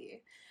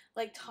Andy.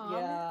 Like, Tom,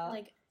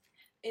 like,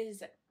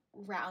 is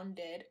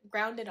grounded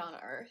on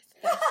earth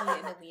that he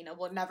and Alina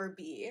will never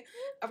be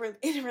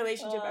in a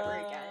relationship ever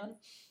again.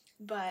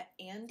 But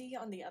Andy,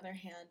 on the other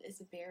hand,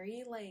 is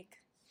very, like,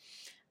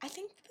 I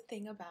think the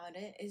thing about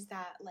it is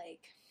that,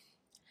 like,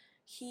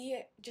 he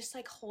just,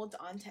 like, holds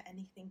on to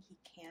anything he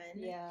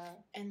can. Yeah.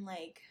 And,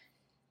 like,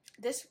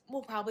 this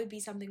will probably be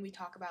something we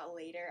talk about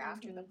later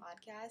after the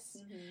podcast.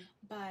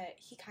 But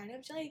he kind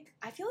of, like,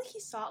 I feel like he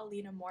saw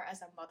Alina more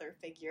as a mother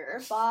figure.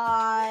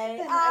 Bye.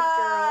 Than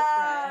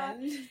a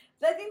girlfriend.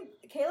 I think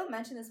Kayla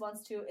mentioned this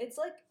once, too. It's,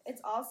 like,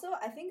 it's also,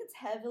 I think it's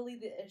heavily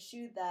the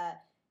issue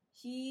that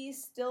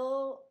he's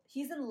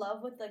in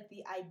love with, like,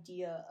 the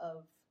idea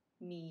of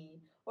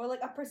me. Or,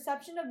 like, a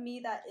perception of me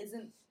that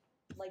isn't,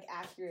 like,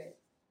 accurate,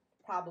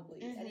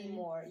 probably,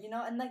 anymore, you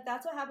know? And, like,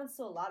 that's what happens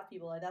to a lot of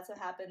people. Like, that's what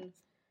happened,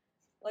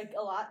 like,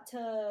 a lot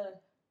to...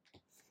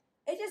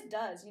 It just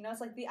does, you know?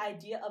 It's, like, the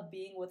idea of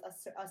being with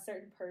a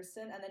certain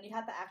person, and then you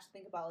have to actually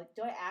think about, like,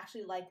 do I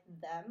actually like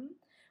them?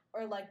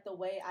 Or, like, the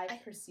way I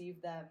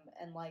perceive them,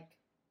 and, like...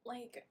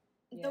 Like,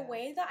 the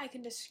way that I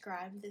can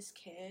describe this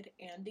kid,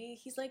 Andy,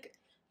 he's, like,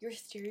 your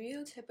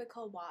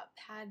stereotypical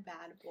Wattpad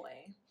bad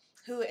boy.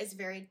 Who is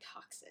very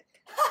toxic.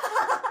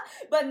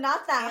 But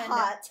not that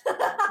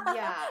hot.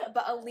 Yeah,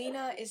 but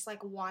Alina is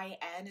like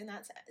YN in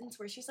that sense,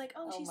 where she's like,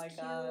 she's cute,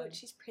 God.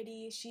 She's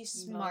pretty, she's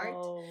smart,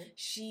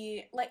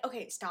 she, like,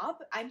 okay,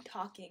 stop, I'm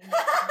talking.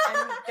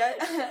 I'm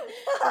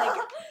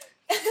like,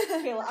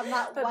 Kayla, I'm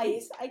not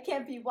white, I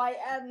can't be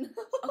YN.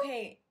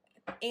 Okay,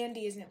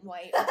 Andy isn't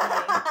white,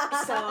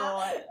 okay,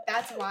 so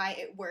that's why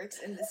it works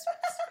in this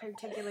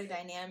particular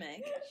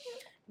dynamic,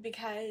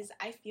 because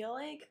I feel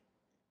like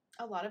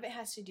a lot of it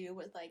has to do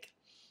with, like,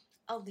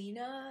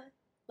 Alina,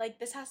 like,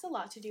 this has a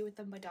lot to do with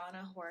the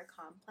Madonna horror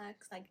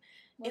complex. Like,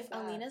 if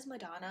Alina's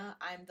Madonna,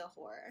 I'm the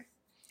whore.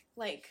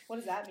 Like, what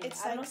does that mean?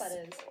 I don't know what that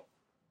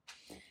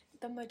is.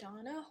 The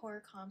Madonna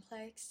horror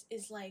complex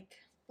is, like,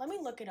 let me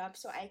look it up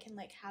so I can,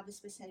 like, have a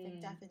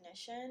specific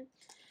definition.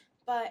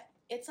 But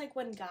it's, like,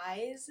 when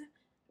guys,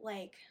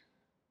 like,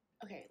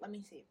 okay, let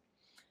me see.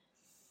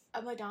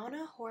 A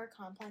Madonna horror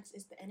complex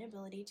is the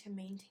inability to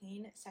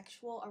maintain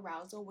sexual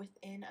arousal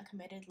within a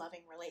committed,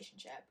 loving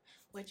relationship,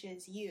 which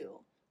is you.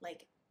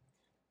 Like,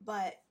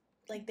 but,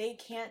 like, they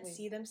can't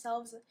see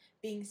themselves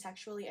being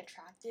sexually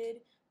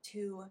attracted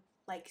to,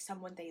 like,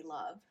 someone they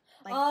love.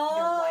 Like,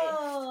 their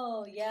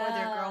wife. Yeah. Or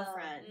their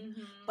girlfriend.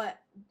 But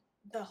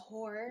the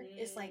whore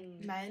is, like,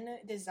 men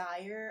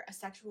desire a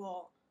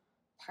sexual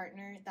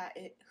partner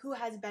who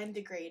has been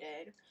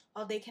degraded,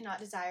 while they cannot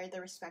desire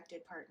the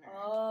respected partner.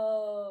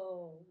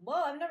 Oh.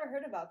 Whoa, I've never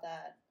heard about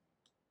that.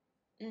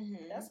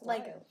 That's wild.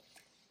 Like,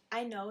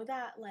 I know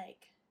that,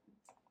 like,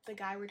 the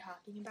guy we're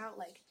talking about,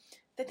 like,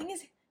 the thing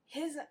is,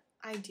 his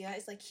idea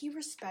is, like, he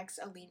respects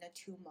Alina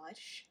too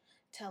much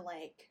to,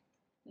 like,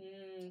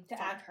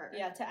 to act her.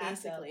 Yeah, to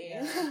basically.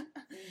 Act up,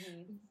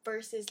 yeah.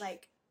 Versus,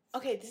 like,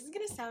 okay, this is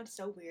gonna sound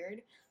so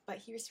weird, but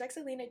he respects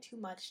Alina too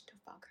much to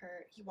fuck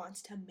her. He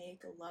wants to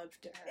make love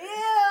to her.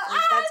 Yeah,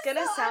 like, that's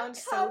gonna sound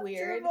so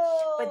weird,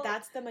 but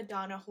that's the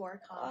Madonna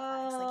horror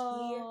complex.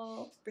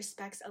 Like, he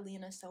respects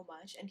Alina so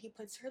much, and he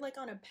puts her, like,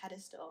 on a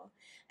pedestal.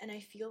 And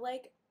I feel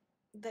like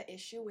the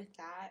issue with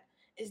that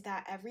is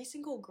that every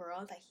single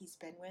girl that he's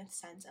been with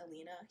since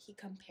Alina, he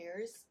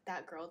compares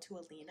that girl to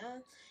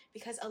Alina,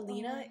 because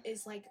Alina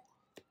is, like,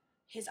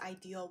 his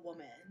ideal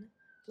woman.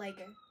 like,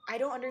 I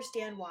don't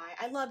understand why.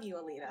 I love you,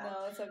 Alina.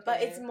 No, it's okay.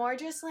 But it's more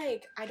just,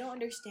 like, I don't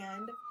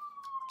understand.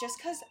 Just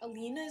because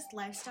Alina's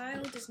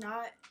lifestyle does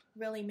not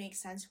really make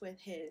sense with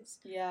his.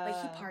 Yeah.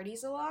 Like, he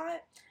parties a lot.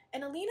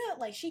 And Alina,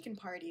 like, she can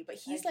party, but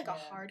he's, like, yeah.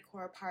 a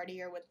hardcore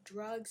partier with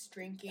drugs,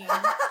 drinking,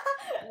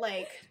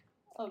 like,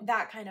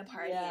 that kind of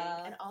partying.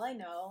 Yeah. And all I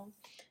know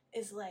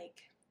is, like,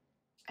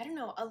 I don't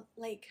know,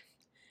 like,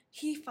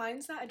 he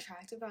finds that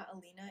attractive about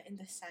Alina in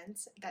the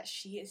sense that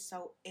she is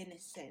so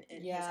innocent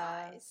in his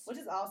eyes. Which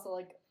is also,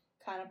 like,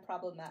 kind of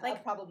problematic. Like,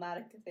 a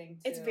problematic thing,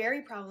 too. It's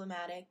very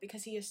problematic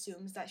because he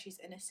assumes that she's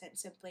innocent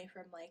simply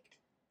from, like,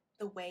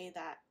 the way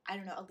that, I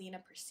don't know,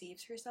 Alina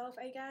perceives herself,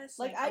 I guess.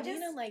 Like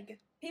Alina, like...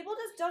 People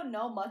just don't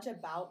know much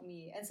about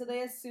me, and so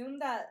they assume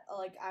that,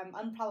 like, I'm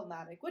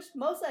unproblematic, which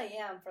most I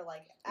am for,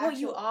 like, actual... Well,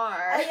 you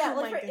are. Yeah,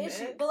 like, for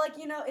issues. But, like,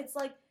 you know, it's,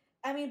 like...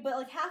 I mean, but,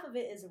 like, half of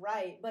it is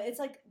right, but it's,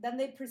 like, then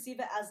they perceive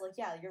it as, like,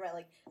 yeah, you're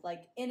right,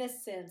 like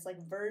innocence, like,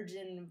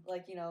 virgin,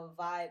 like, you know,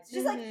 vibes.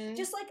 Just, like,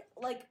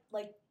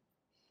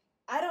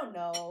 I don't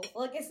know.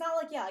 Like, it's not,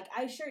 like, yeah, like,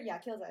 I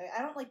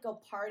don't, like,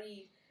 go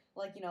party,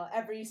 like, you know,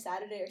 every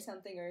Saturday or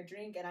something, or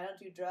drink, and I don't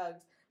do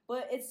drugs.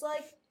 But it's,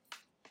 like,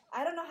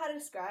 I don't know how to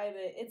describe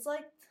it. It's,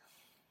 like,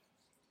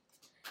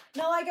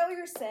 no, I get what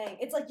you're saying.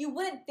 It's, like, you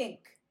wouldn't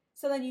think,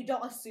 so then you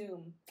don't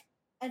assume.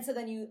 And so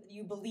then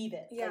you believe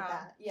it like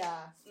that.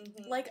 Yeah.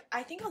 Mm-hmm. Like,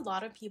 I think a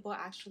lot of people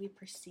actually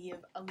perceive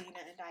Alina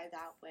and I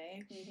that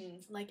way.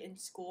 Mm-hmm. Like, in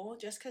school,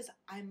 just because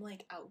I'm,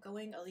 like,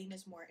 outgoing,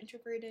 Alina's more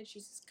introverted.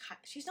 She's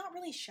not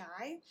really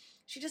shy.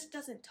 She just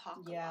doesn't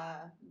talk a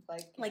lot.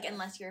 Like,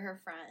 unless you're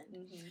her friend.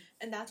 Mm-hmm.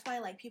 And that's why,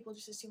 like, people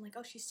just assume, like,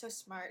 oh, she's so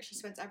smart. She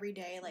spends every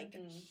day, like,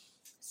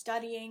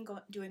 studying,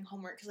 doing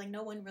homework. Because, like,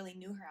 no one really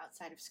knew her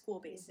outside of school,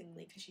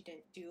 basically, because she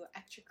didn't do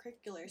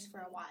extracurriculars for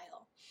a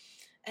while.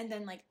 And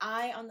then, like,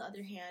 I, on the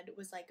other hand,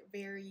 was, like,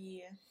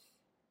 very,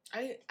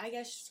 I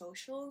guess,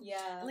 social.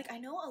 Yeah. And, like, I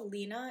know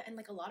Alina and,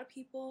 like, a lot of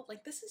people,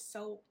 like, this is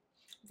so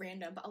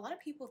random, but a lot of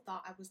people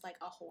thought I was, like,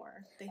 a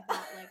whore. They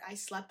thought, like, I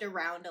slept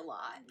around a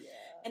lot. Yeah.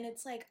 And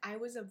it's, like, I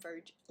was a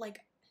virgin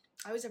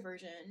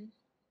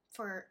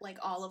for, like,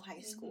 all of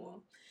high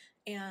school.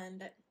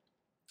 And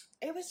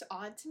it was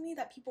odd to me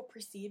that people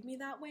perceived me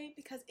that way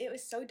because it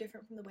was so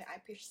different from the way I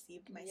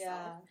perceived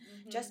myself.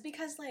 Yeah. Just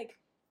because, like,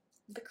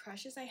 the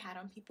crushes I had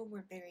on people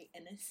were very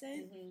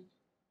innocent.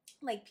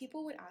 Like,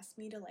 people would ask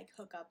me to, like,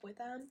 hook up with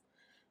them,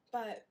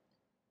 but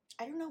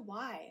I don't know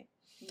why.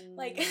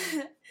 Like,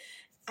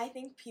 I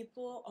think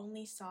people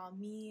only saw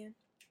me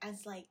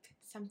as, like,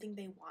 something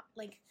they want.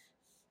 Like,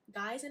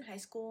 guys in high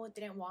school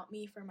didn't want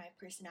me for my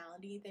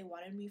personality. They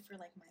wanted me for,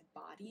 like, my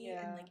body.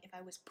 Yeah. And, like, if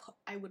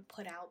I would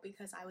put out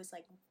because I was,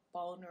 like,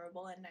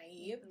 vulnerable and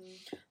naive.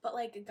 But,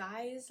 like,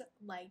 guys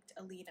liked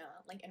Alina,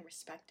 like, and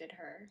respected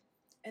her.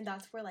 And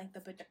that's where, like,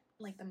 the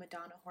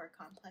Madonna whore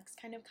complex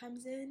kind of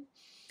comes in.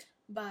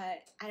 But,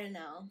 I don't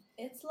know.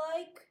 It's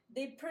like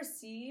they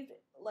perceived,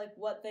 like,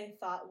 what they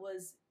thought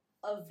was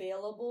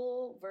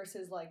available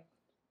versus, like,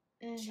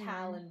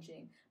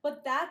 challenging.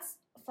 But that's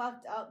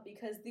fucked up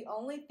because the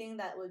only thing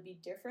that would be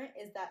different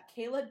is that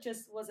Kayla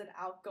just was an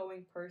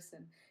outgoing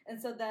person.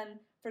 And so then,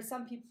 for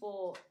some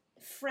people,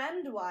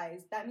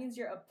 friend-wise, that means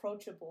you're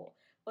approachable.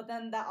 But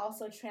then that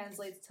also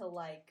translates to,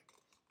 like,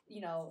 you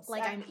know,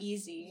 like, I'm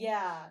easy.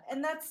 Yeah,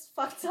 and that's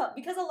fucked up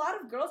because a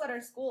lot of girls at our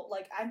school,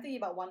 like, I'm thinking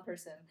about one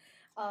person.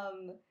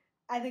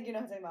 I think you know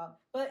what I'm talking about.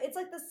 But it's,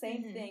 like, the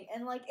same thing.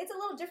 And, like, it's a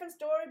little different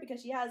story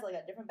because she has, like,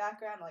 a different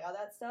background, like, all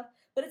that stuff.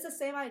 But it's the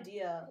same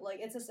idea. Like,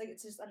 it's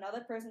just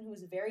another person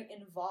who's very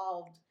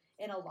involved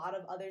in a lot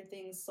of other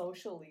things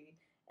socially.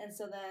 And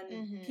so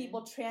then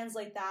people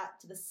translate that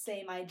to the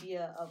same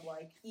idea of,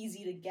 like,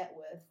 easy to get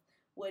with,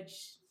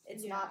 which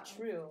it's not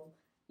true.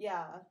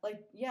 Yeah,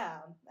 like, yeah,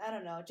 I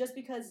don't know. Just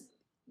because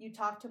you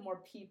talk to more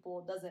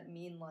people doesn't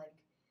mean, like,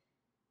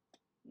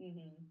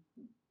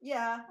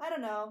 yeah, I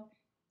don't know.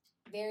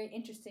 Very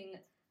interesting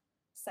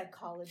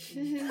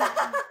psychology.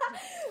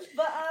 But,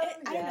 I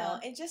don't know.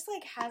 It just,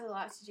 like, has a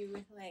lot to do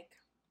with, like,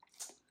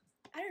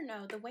 I don't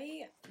know, the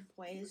way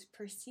boys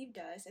perceived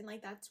us. And,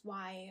 like, that's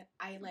why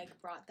I, like,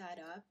 brought that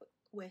up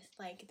with,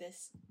 like,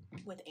 this,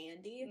 with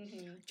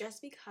Andy.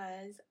 Just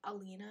because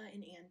Alina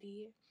and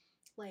Andy,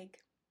 like,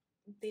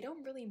 they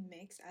don't really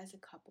mix as a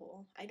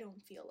couple, I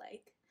don't feel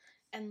like.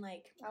 And,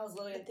 like,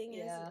 the thing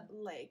is,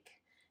 like,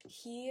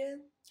 he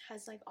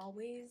has, like,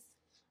 always,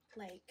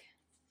 like,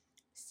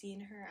 seen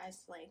her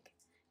as, like,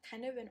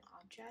 kind of an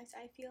object,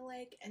 I feel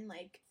like, and,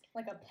 like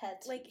a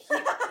pet. Like,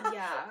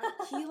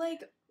 he,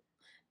 like,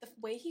 the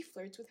way he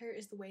flirts with her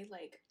is the way,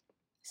 like,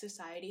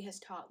 society has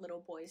taught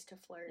little boys to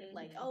flirt.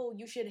 Like, oh,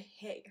 you should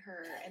hit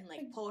her and,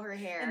 like, pull her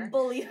hair and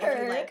bully her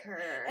if you like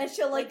her, and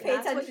she'll, like, pay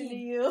attention to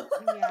you.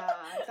 Yeah,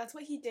 that's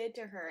what he did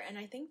to her, and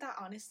I think that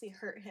honestly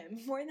hurt him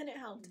more than it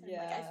helped him.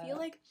 Like, I feel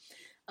like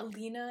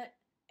Alina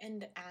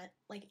and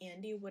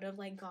Andy would have,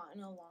 like,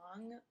 gotten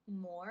along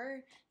more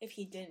if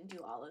he didn't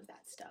do all of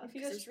that stuff.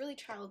 Because it was really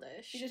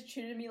childish. He just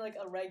treated me like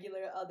a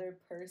regular other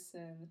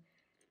person.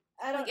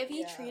 I don't. Like, if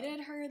he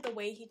treated her the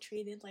way he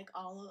treated, like,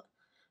 all,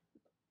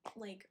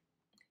 like,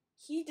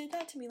 he did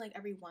that to me, like,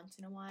 every once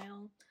in a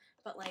while.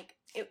 But, like,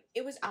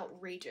 it was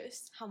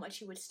outrageous how much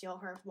he would steal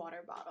her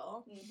water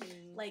bottle.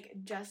 Like,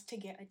 just to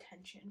get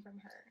attention from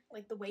her.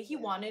 Like, the way he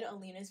wanted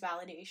Alina's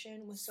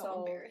validation was so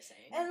embarrassing.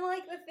 And,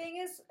 like, the thing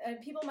is,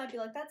 and people might be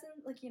like, that's,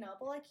 like, you know,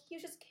 but, like, he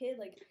was just a kid,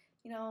 like,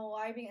 you know,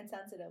 why are you being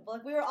insensitive? But,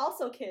 like, we were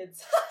also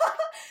kids.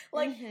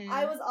 Like,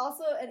 I was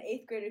also an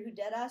 8th grader who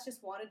deadass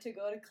just wanted to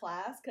go to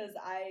class because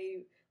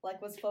I,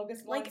 like, was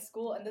focused more on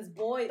school, and this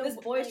boy is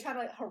like, trying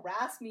to, like,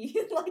 harass me.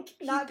 Like,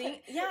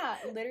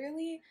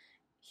 literally,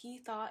 he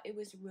thought it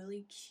was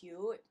really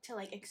cute to,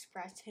 like,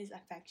 express his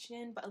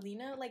affection, but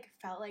Alina, like,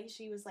 felt like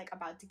she was, like,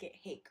 about to get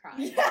hate crime.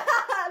 Yeah,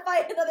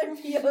 by another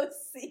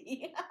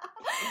POC. Yeah.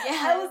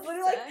 I was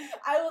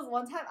literally,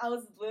 one time, I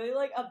was literally,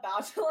 like,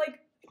 about to, like,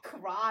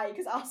 cry,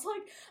 because I was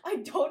like, I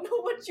don't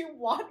know what you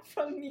want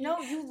from me. No,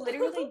 you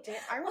literally did.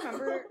 I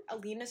remember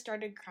Alina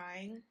started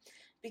crying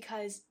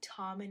because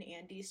Tom and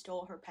Andy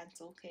stole her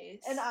pencil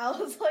case. And I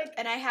was like,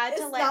 and I had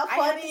to, like,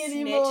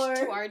 snitch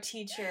to our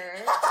teacher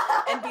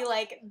and be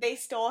like, they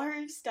stole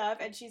her stuff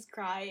and she's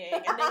crying.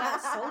 And they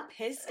got so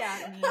pissed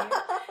at me.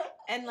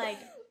 And, like,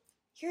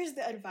 here's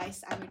the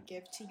advice I would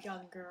give to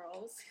young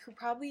girls who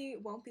probably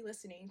won't be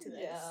listening to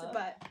this. Yeah.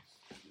 But,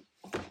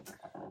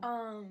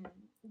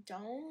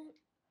 don't,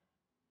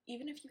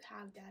 even if you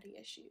have daddy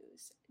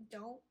issues,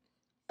 don't,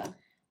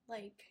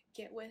 like,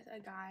 get with a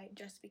guy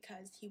just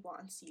because he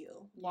wants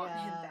you. Want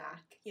him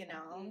back, you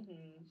know?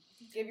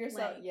 Give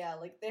yourself,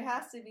 like, there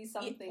has to be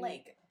something.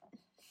 Like,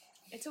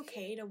 it's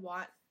okay to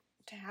want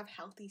to have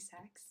healthy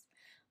sex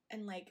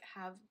and, like,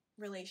 have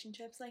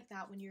relationships like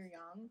that when you're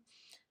young.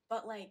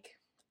 But, like,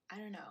 I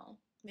don't know.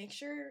 Make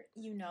sure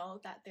you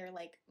know that they're,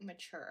 like,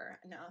 mature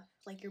enough.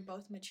 Like, you're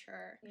both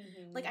mature.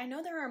 Like, I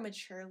know there are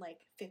mature,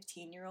 like,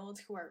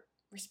 15-year-olds who are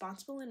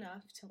responsible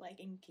enough to, like,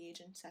 engage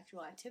in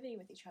sexual activity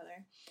with each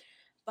other.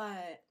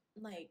 But,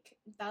 like,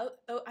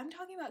 I'm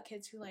talking about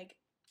kids who, like,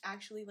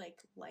 actually,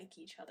 like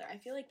each other. I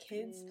feel like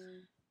kids,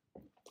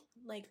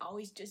 like,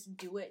 always just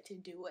do it to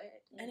do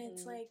it. And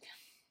it's, like,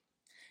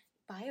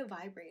 buy a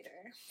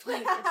vibrator.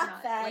 Like, it's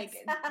not, like,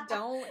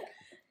 don't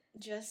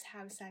just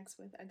have sex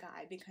with a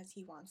guy because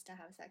he wants to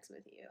have sex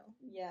with you.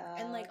 Yeah.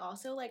 And, like,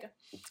 also, like,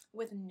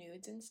 with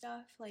nudes and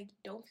stuff, like,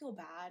 don't feel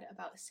bad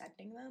about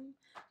sending them,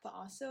 but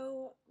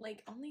also,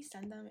 like, only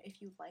send them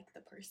if you like the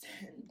person.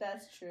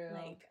 That's true.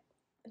 Like,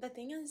 the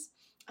thing is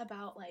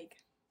about, like,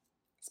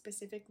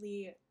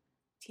 specifically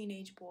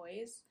teenage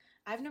boys,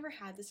 I've never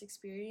had this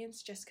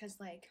experience just because,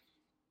 like,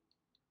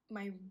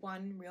 my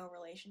one real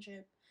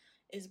relationship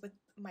is with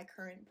my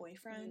current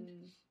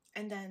boyfriend.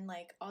 And then,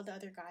 like, all the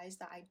other guys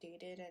that I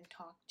dated and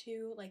talked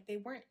to, like, they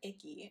weren't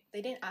icky.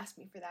 They didn't ask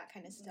me for that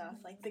kind of stuff.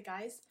 Like, the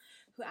guys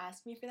who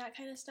asked me for that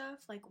kind of stuff,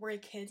 like, were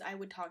kids I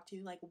would talk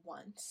to, like,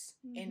 once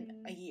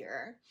in a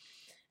year.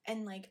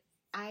 And, like,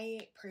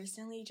 I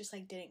personally just,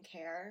 like, didn't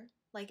care.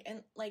 Like,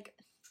 and, like,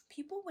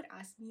 people would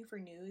ask me for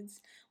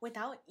nudes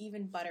without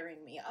even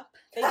buttering me up.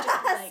 They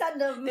just, like, send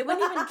them. They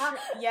wouldn't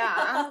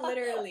even,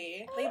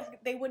 literally.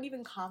 They wouldn't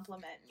even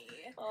compliment me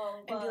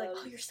and be like,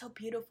 oh, you're so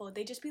beautiful.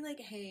 They'd just be like,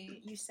 hey,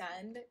 you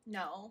send?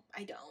 No,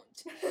 I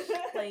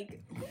don't.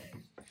 Like,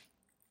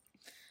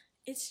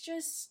 it's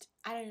just,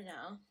 I don't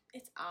know.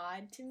 It's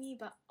odd to me,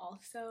 but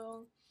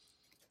also,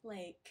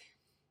 like,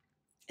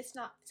 it's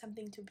not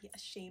something to be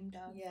ashamed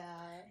of.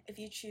 Yeah. If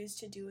you choose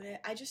to do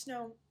it. I just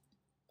know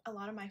a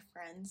lot of my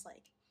friends,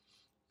 like,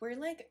 we're,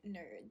 like,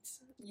 nerds.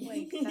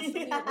 Like, that's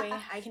the only way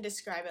I can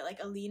describe it.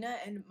 Like, Alina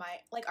and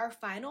our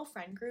final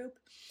friend group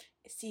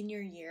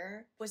senior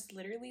year was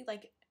literally,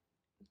 like,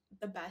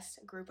 the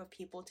best group of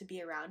people to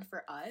be around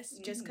for us.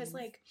 Just because,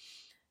 like,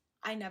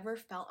 I never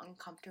felt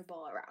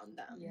uncomfortable around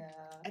them. Yeah.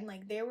 And,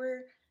 like, they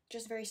were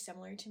just very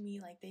similar to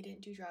me. Like, they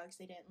didn't do drugs.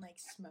 They didn't, like,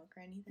 smoke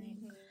or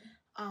anything.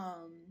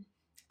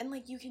 And,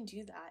 like, you can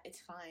do that.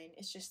 It's fine.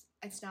 It's just,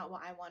 it's not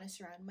what I want to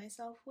surround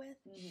myself with.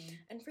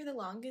 And for the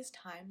longest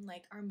time,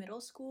 like, our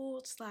middle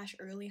school /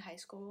 early high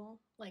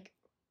school, like,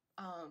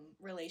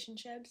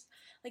 relationships,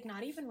 like,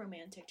 not even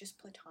romantic, just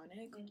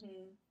platonic.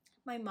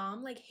 My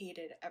mom, like,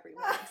 hated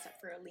everyone except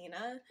for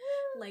Alina.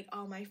 Like,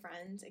 all my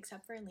friends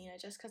except for Alina,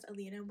 just because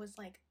Alina was,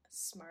 like,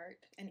 smart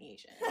and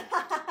Asian.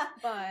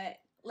 But,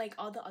 like,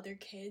 all the other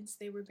kids,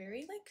 they were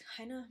very, like,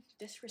 kind of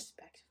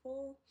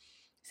disrespectful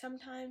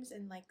sometimes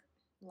and, like,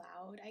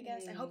 loud, I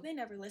guess. I hope they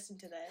never listen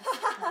to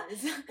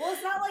this. Well,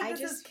 it's not like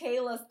this is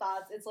Kayla's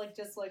thoughts. It's, like,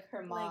 just, like,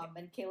 her mom, like,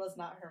 and Kayla's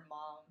not her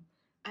mom.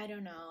 I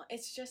don't know.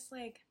 It's just,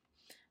 like,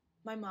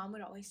 my mom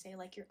would always say,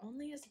 like, you're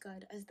only as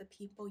good as the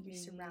people you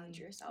surround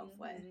yourself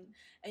with.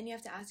 And you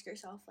have to ask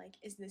yourself, like,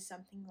 is this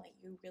something, like,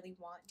 you really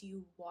want? Do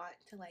you want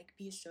to, like,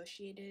 be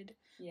associated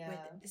with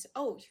this?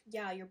 Oh,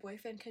 yeah, your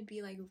boyfriend could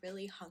be, like,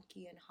 really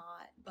hunky and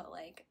hot, but,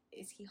 like,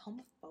 is he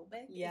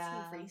homophobic? Yeah.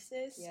 Is he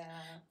racist?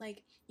 Yeah.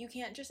 Like, you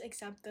can't just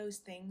accept those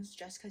things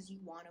just because you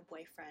want a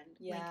boyfriend.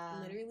 Yeah.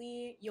 Like,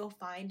 literally, you'll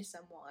find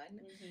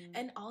someone.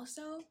 And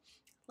also,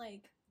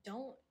 like,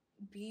 don't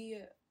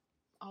be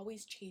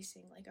always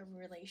chasing, like, a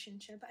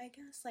relationship, I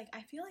guess. Like,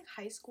 I feel like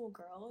high school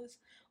girls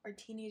or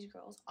teenage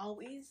girls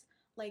always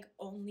like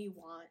only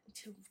want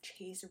to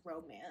chase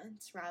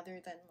romance rather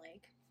than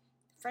like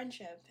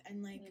friendship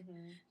and like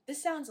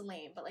this sounds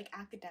lame, but like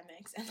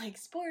academics and like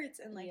sports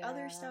and like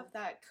other stuff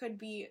that could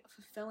be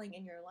fulfilling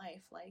in your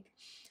life. Like,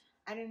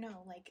 I don't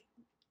know, like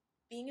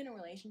being in a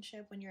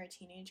relationship when you're a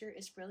teenager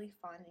is really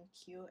fun and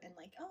cute and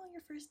like, oh,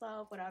 your first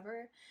love,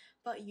 whatever.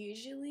 But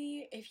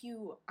usually if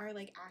you are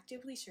like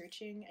actively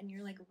searching and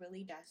you're like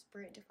really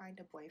desperate to find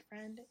a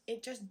boyfriend,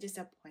 it just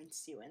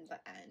disappoints you in the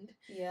end.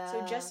 Yeah.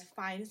 So just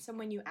find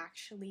someone you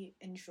actually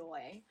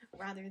enjoy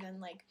rather than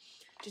like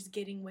just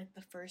getting with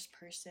the first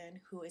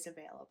person who is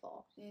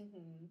available.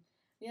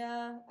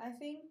 Yeah, I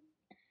think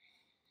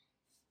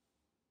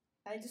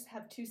I just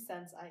have 2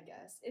 cents, I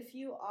guess. If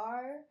you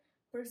are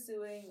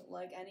pursuing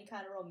like any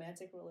kind of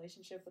romantic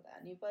relationship with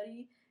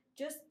anybody,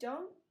 just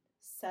don't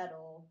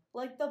settle.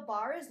 Like the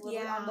bar is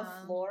literally on the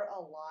floor a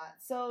lot.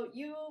 So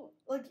you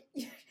like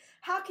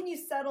how can you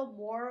settle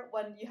more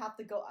when you have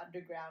to go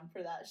underground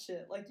for that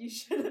shit? Like you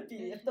shouldn't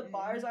be. If the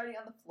bar is already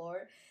on the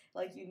floor,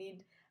 like you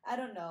need I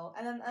don't know.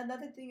 And then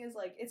another thing is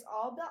like it's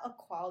all about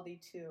equality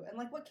too. And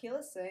like what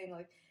Kayla's saying,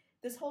 like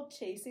this whole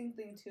chasing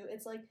thing too,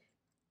 it's like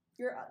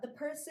you're the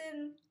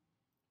person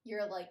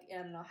you're like,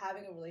 I don't know,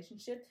 having a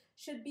relationship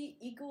should be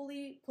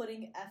equally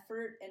putting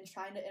effort and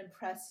trying to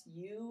impress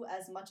you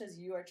as much as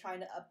you are trying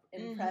to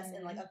impress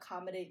and like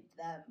accommodate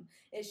them.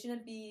 It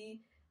shouldn't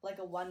be like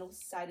a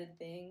one-sided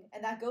thing.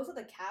 And that goes with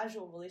the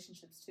casual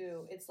relationships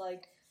too. It's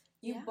like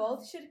you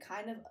both should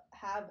kind of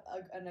have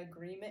an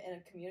agreement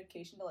and a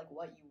communication to like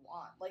what you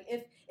want. Like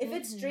if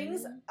it's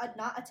strings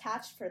not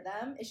attached for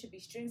them, it should be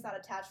strings not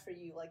attached for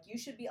you. Like you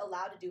should be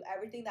allowed to do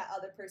everything that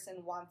other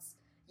person wants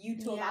you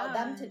to allow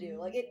them to do.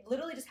 Like it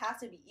literally just has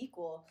to be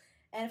equal.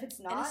 And if it's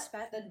not,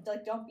 then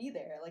like don't be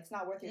there. Like it's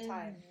not worth your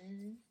time.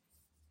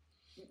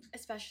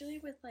 Especially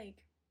with like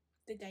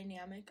the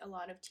dynamic a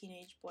lot of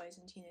teenage boys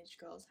and teenage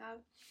girls have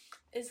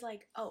is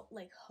like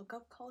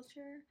hookup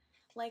culture.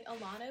 Like a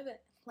lot of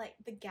it, like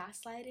the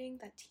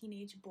gaslighting that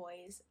teenage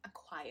boys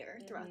acquire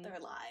throughout their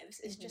lives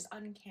is just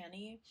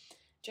uncanny,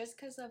 just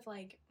because of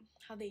like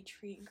how they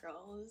treat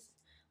girls.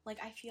 Like,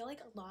 I feel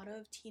like a lot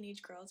of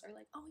teenage girls are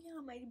like, oh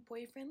yeah, my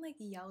boyfriend, like,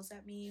 yells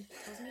at me,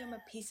 tells me I'm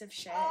a piece of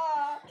shit,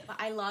 but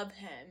I love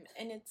him.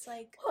 And it's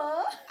like,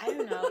 I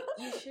don't know,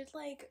 you should,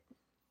 like,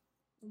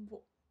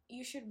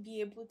 you should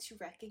be able to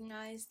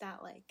recognize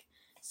that, like,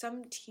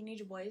 some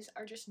teenage boys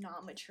are just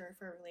not mature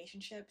for a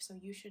relationship, so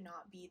you should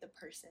not be the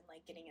person,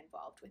 like, getting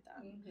involved with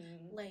them.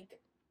 Like,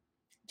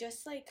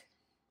 just, like,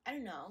 I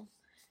don't know.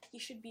 You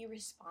should be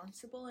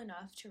responsible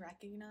enough to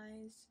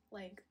recognize,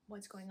 like,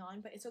 what's going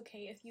on, but it's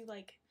okay if you,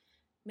 like,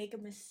 make a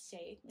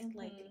mistake,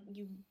 like,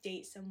 you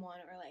date someone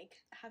or, like,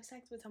 have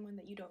sex with someone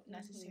that you don't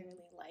necessarily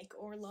like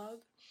or love,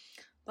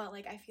 but,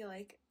 like, I feel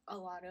like a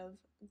lot of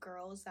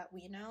girls that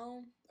we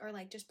know, or,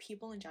 like, just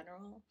people in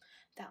general,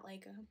 that,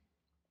 like,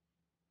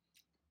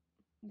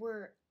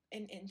 were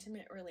in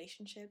intimate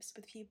relationships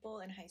with people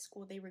in high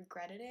school, they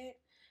regretted it,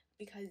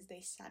 because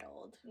they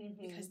settled,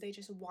 because they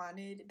just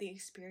wanted the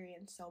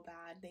experience so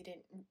bad, they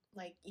didn't,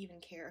 like, even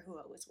care who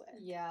it was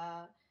with.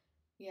 Yeah,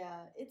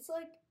 it's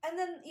like, and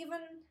then even,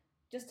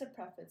 just to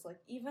preface, like,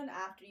 even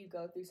after you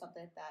go through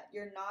something like that,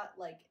 you're not,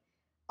 like,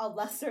 a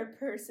lesser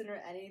person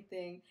or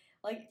anything.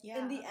 Like,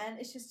 in the end,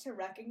 it's just to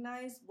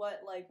recognize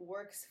what, like,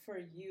 works for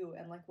you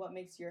and, like, what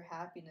makes your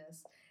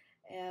happiness.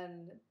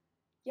 And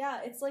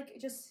yeah, it's like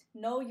just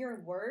know your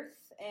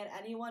worth, and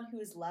anyone who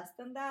is less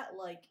than that,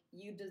 like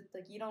you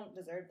don't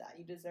deserve that.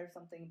 You deserve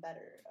something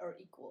better or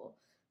equal.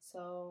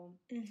 So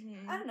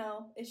I don't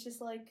know. It's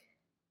just like,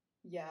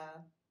 yeah,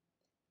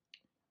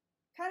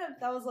 kind of.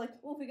 That was like,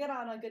 oh, we got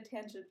on a good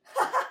tangent.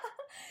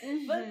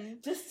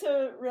 But just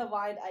to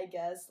rewind, I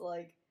guess,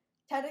 like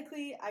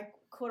technically, I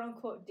quote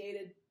unquote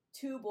dated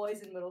 2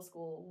 boys in middle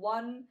school.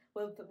 One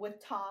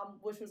with Tom,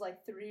 which was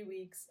like 3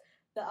 weeks.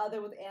 The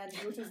other with Andy,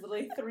 which was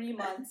literally 3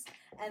 months.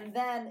 And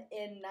then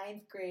in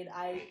 9th grade,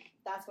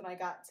 that's when I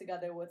got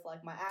together with,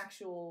 like, my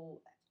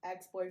actual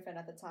ex-boyfriend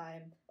at the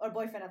time, or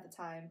boyfriend at the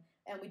time,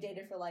 and we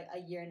dated for, like, a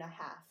year and a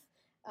half.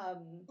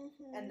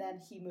 And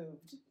then he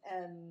moved,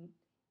 and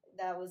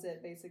that was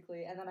it,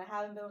 basically. And then I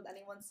haven't been with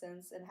anyone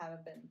since, and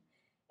haven't been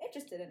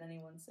interested in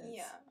anyone since.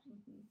 Yeah.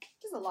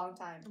 Just a long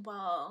time.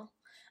 Well,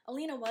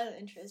 Alina was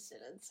interested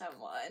in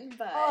someone,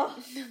 but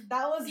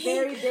that was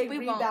very big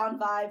rebound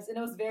vibes, and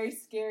it was very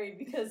scary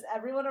because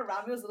everyone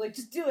around me was like,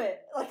 "Just do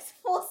it, like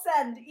full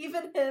send."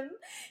 Even him,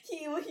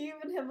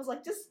 even him was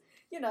like, "Just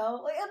like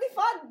it'll be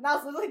fun." And I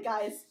was literally,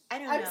 guys,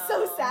 I'm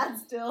so sad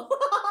still.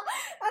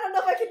 I don't know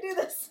if I can do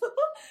this,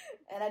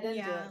 and I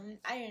didn't do it.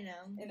 I don't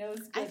know, and it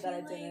was good that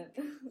I didn't.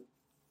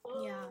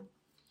 Yeah,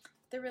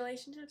 the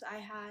relationships I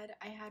had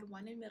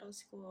one in middle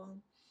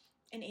school.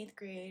 In 8th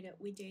grade,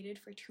 we dated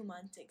for 2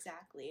 months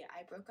exactly.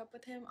 I broke up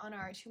with him on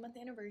our 2-month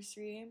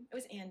anniversary. It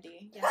was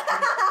Andy. Yes,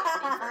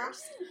 Andy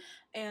first.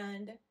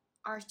 And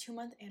our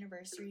 2-month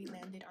anniversary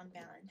landed on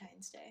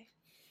Valentine's Day.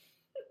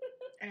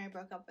 and I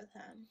broke up with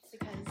him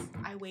because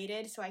I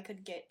waited so I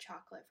could get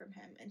chocolate from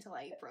him until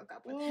I broke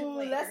up with him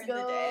later in the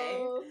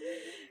day.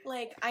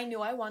 Like, I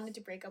knew I wanted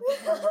to break up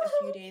with him like a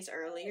few days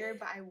earlier,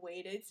 but I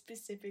waited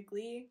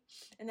specifically.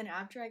 And then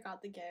after I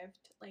got the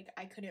gift, like,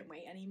 I couldn't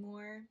wait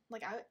anymore.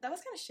 Like, that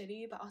was kind of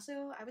shitty, but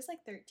also I was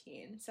like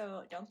 13,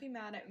 so don't be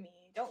mad at me.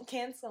 Don't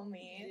cancel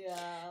me.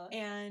 Yeah.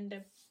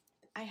 And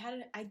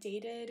I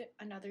dated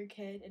another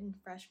kid in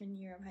freshman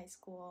year of high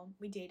school.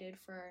 We dated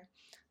for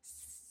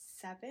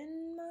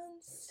 7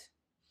 months,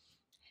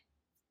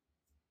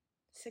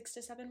 6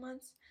 to 7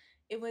 months.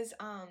 It was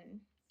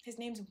his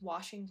name's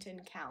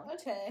Washington Count.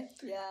 Okay,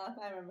 yeah,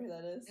 I remember who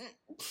that is.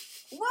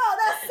 Wow,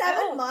 that's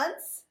 7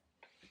 months.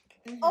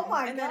 Mm-hmm. Oh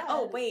my and god.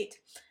 Then, wait,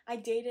 I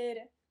dated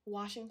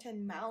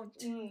Washington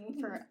Mount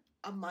for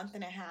a month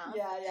and a half.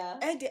 Yeah.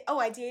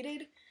 I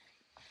dated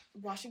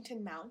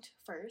Washington Mount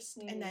first,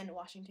 and then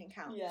Washington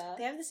Count. Yeah.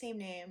 They have the same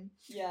name.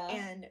 Yeah.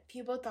 And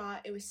people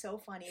thought it was so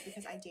funny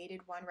because I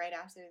dated one right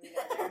after the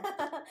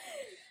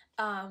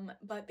other.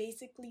 But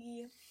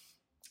basically,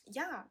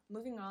 yeah,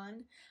 moving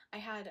on, I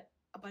had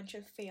a bunch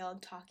of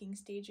failed talking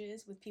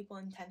stages with people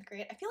in 10th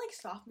grade. I feel like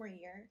sophomore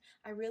year,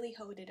 I really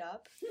hoed it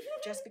up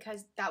just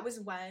because that was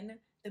when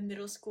the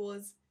middle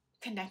schools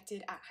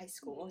connected at high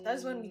school. That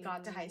was when we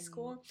got to high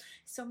school.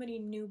 So many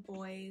new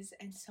boys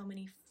and so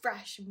much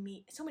fresh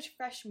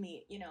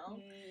meat, you know?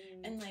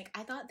 And, like,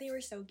 I thought they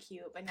were so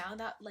cute, but now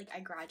that, like, I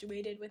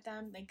graduated with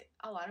them, like,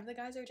 a lot of the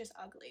guys are just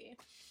ugly.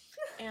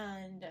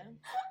 And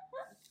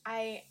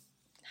I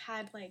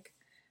had, like,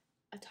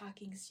 a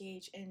talking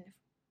stage in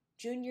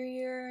junior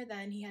year,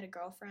 then he had a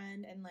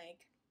girlfriend, and,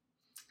 like,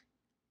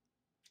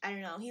 I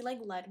don't know, he, like,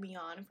 led me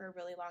on for a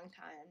really long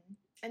time.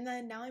 And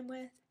then now I'm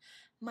with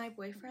my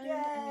boyfriend,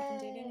 and we've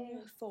been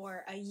dating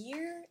for a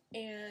year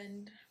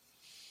and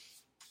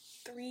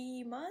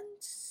 3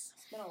 months.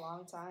 It's been a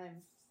long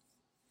time.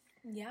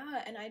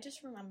 Yeah, and I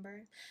just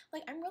remember,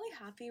 like, I'm really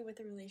happy with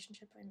the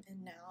relationship I'm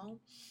in now.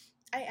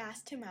 I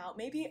asked him out.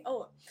 Maybe,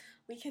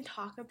 we can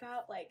talk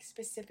about, like,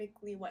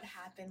 specifically what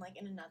happened, like,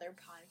 in another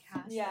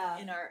podcast. Yeah.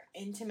 In our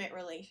intimate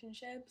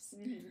relationships.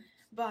 Mm-hmm.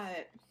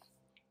 But,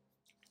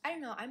 I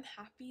don't know, I'm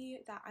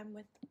happy that I'm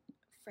with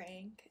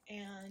Frank,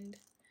 and,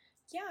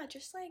 yeah,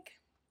 just, like,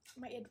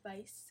 my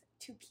advice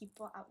to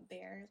people out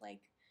there,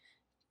 like,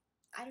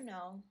 I don't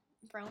know,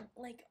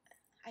 like,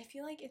 I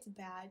feel like it's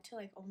bad to,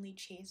 like, only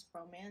chase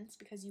romance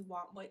because you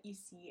want what you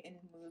see in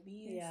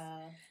movies.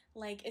 Yeah.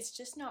 Like, it's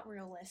just not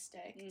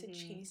realistic to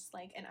chase,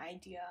 like, an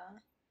idea.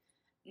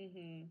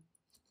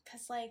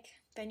 Because, like,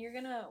 then you're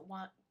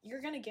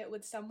gonna get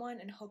with someone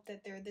and hope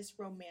that they're this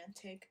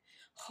romantic,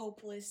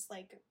 hopeless,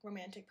 like,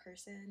 romantic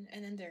person,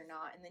 and then they're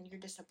not, and then you're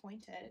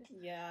disappointed.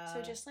 Yeah.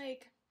 So just,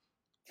 like,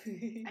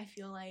 I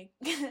feel like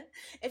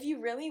if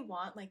you really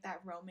want, like,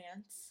 that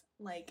romance,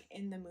 like,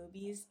 in the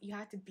movies, you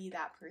have to be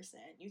that person.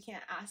 You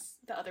can't ask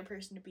the other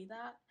person to be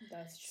that.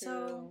 That's true.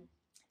 So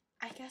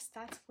I guess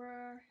that's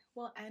where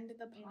we'll end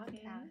the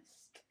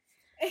podcast.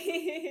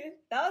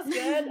 That was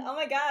good. Oh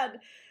my god.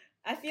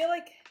 I feel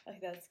like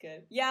that's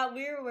good. Yeah,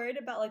 we were worried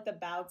about, like, the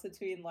balance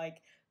between,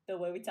 like, the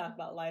way we talk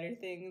about lighter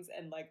things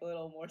and, like, a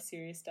little more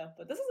serious stuff,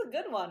 but this is a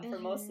good one for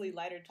mostly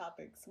lighter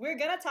topics. We're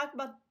gonna talk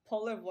about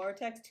Polar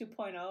Vortex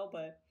 2.0,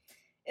 but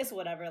it's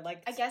whatever.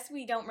 Like, I guess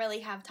we don't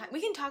really have time.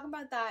 We can talk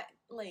about that,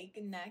 like,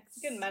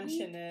 next. You can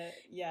mention week. It.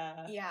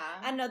 Yeah.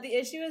 Yeah. I know the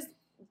issue is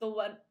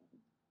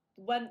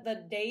when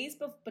the days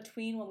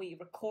between when we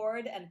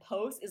record and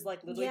post is,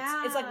 like, literally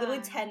it's, like,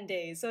 literally 10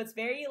 days. So it's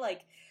very,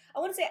 like, I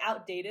wouldn't say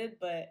outdated,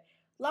 but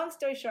long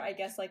story short, I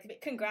guess,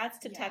 like, congrats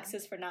to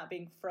Texas for not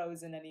being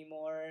frozen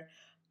anymore.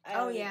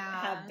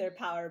 Have their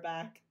power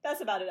back.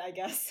 That's about it, I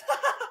guess.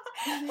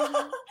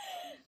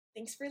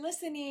 Thanks for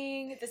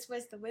listening. This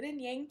was the Win and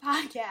Yang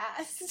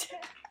podcast.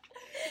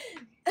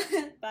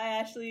 Bye,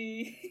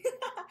 Ashley.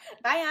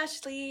 Bye,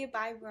 Ashley.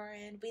 Bye,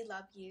 Roran. We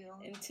love you.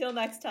 Until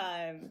next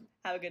time,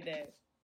 have a good day.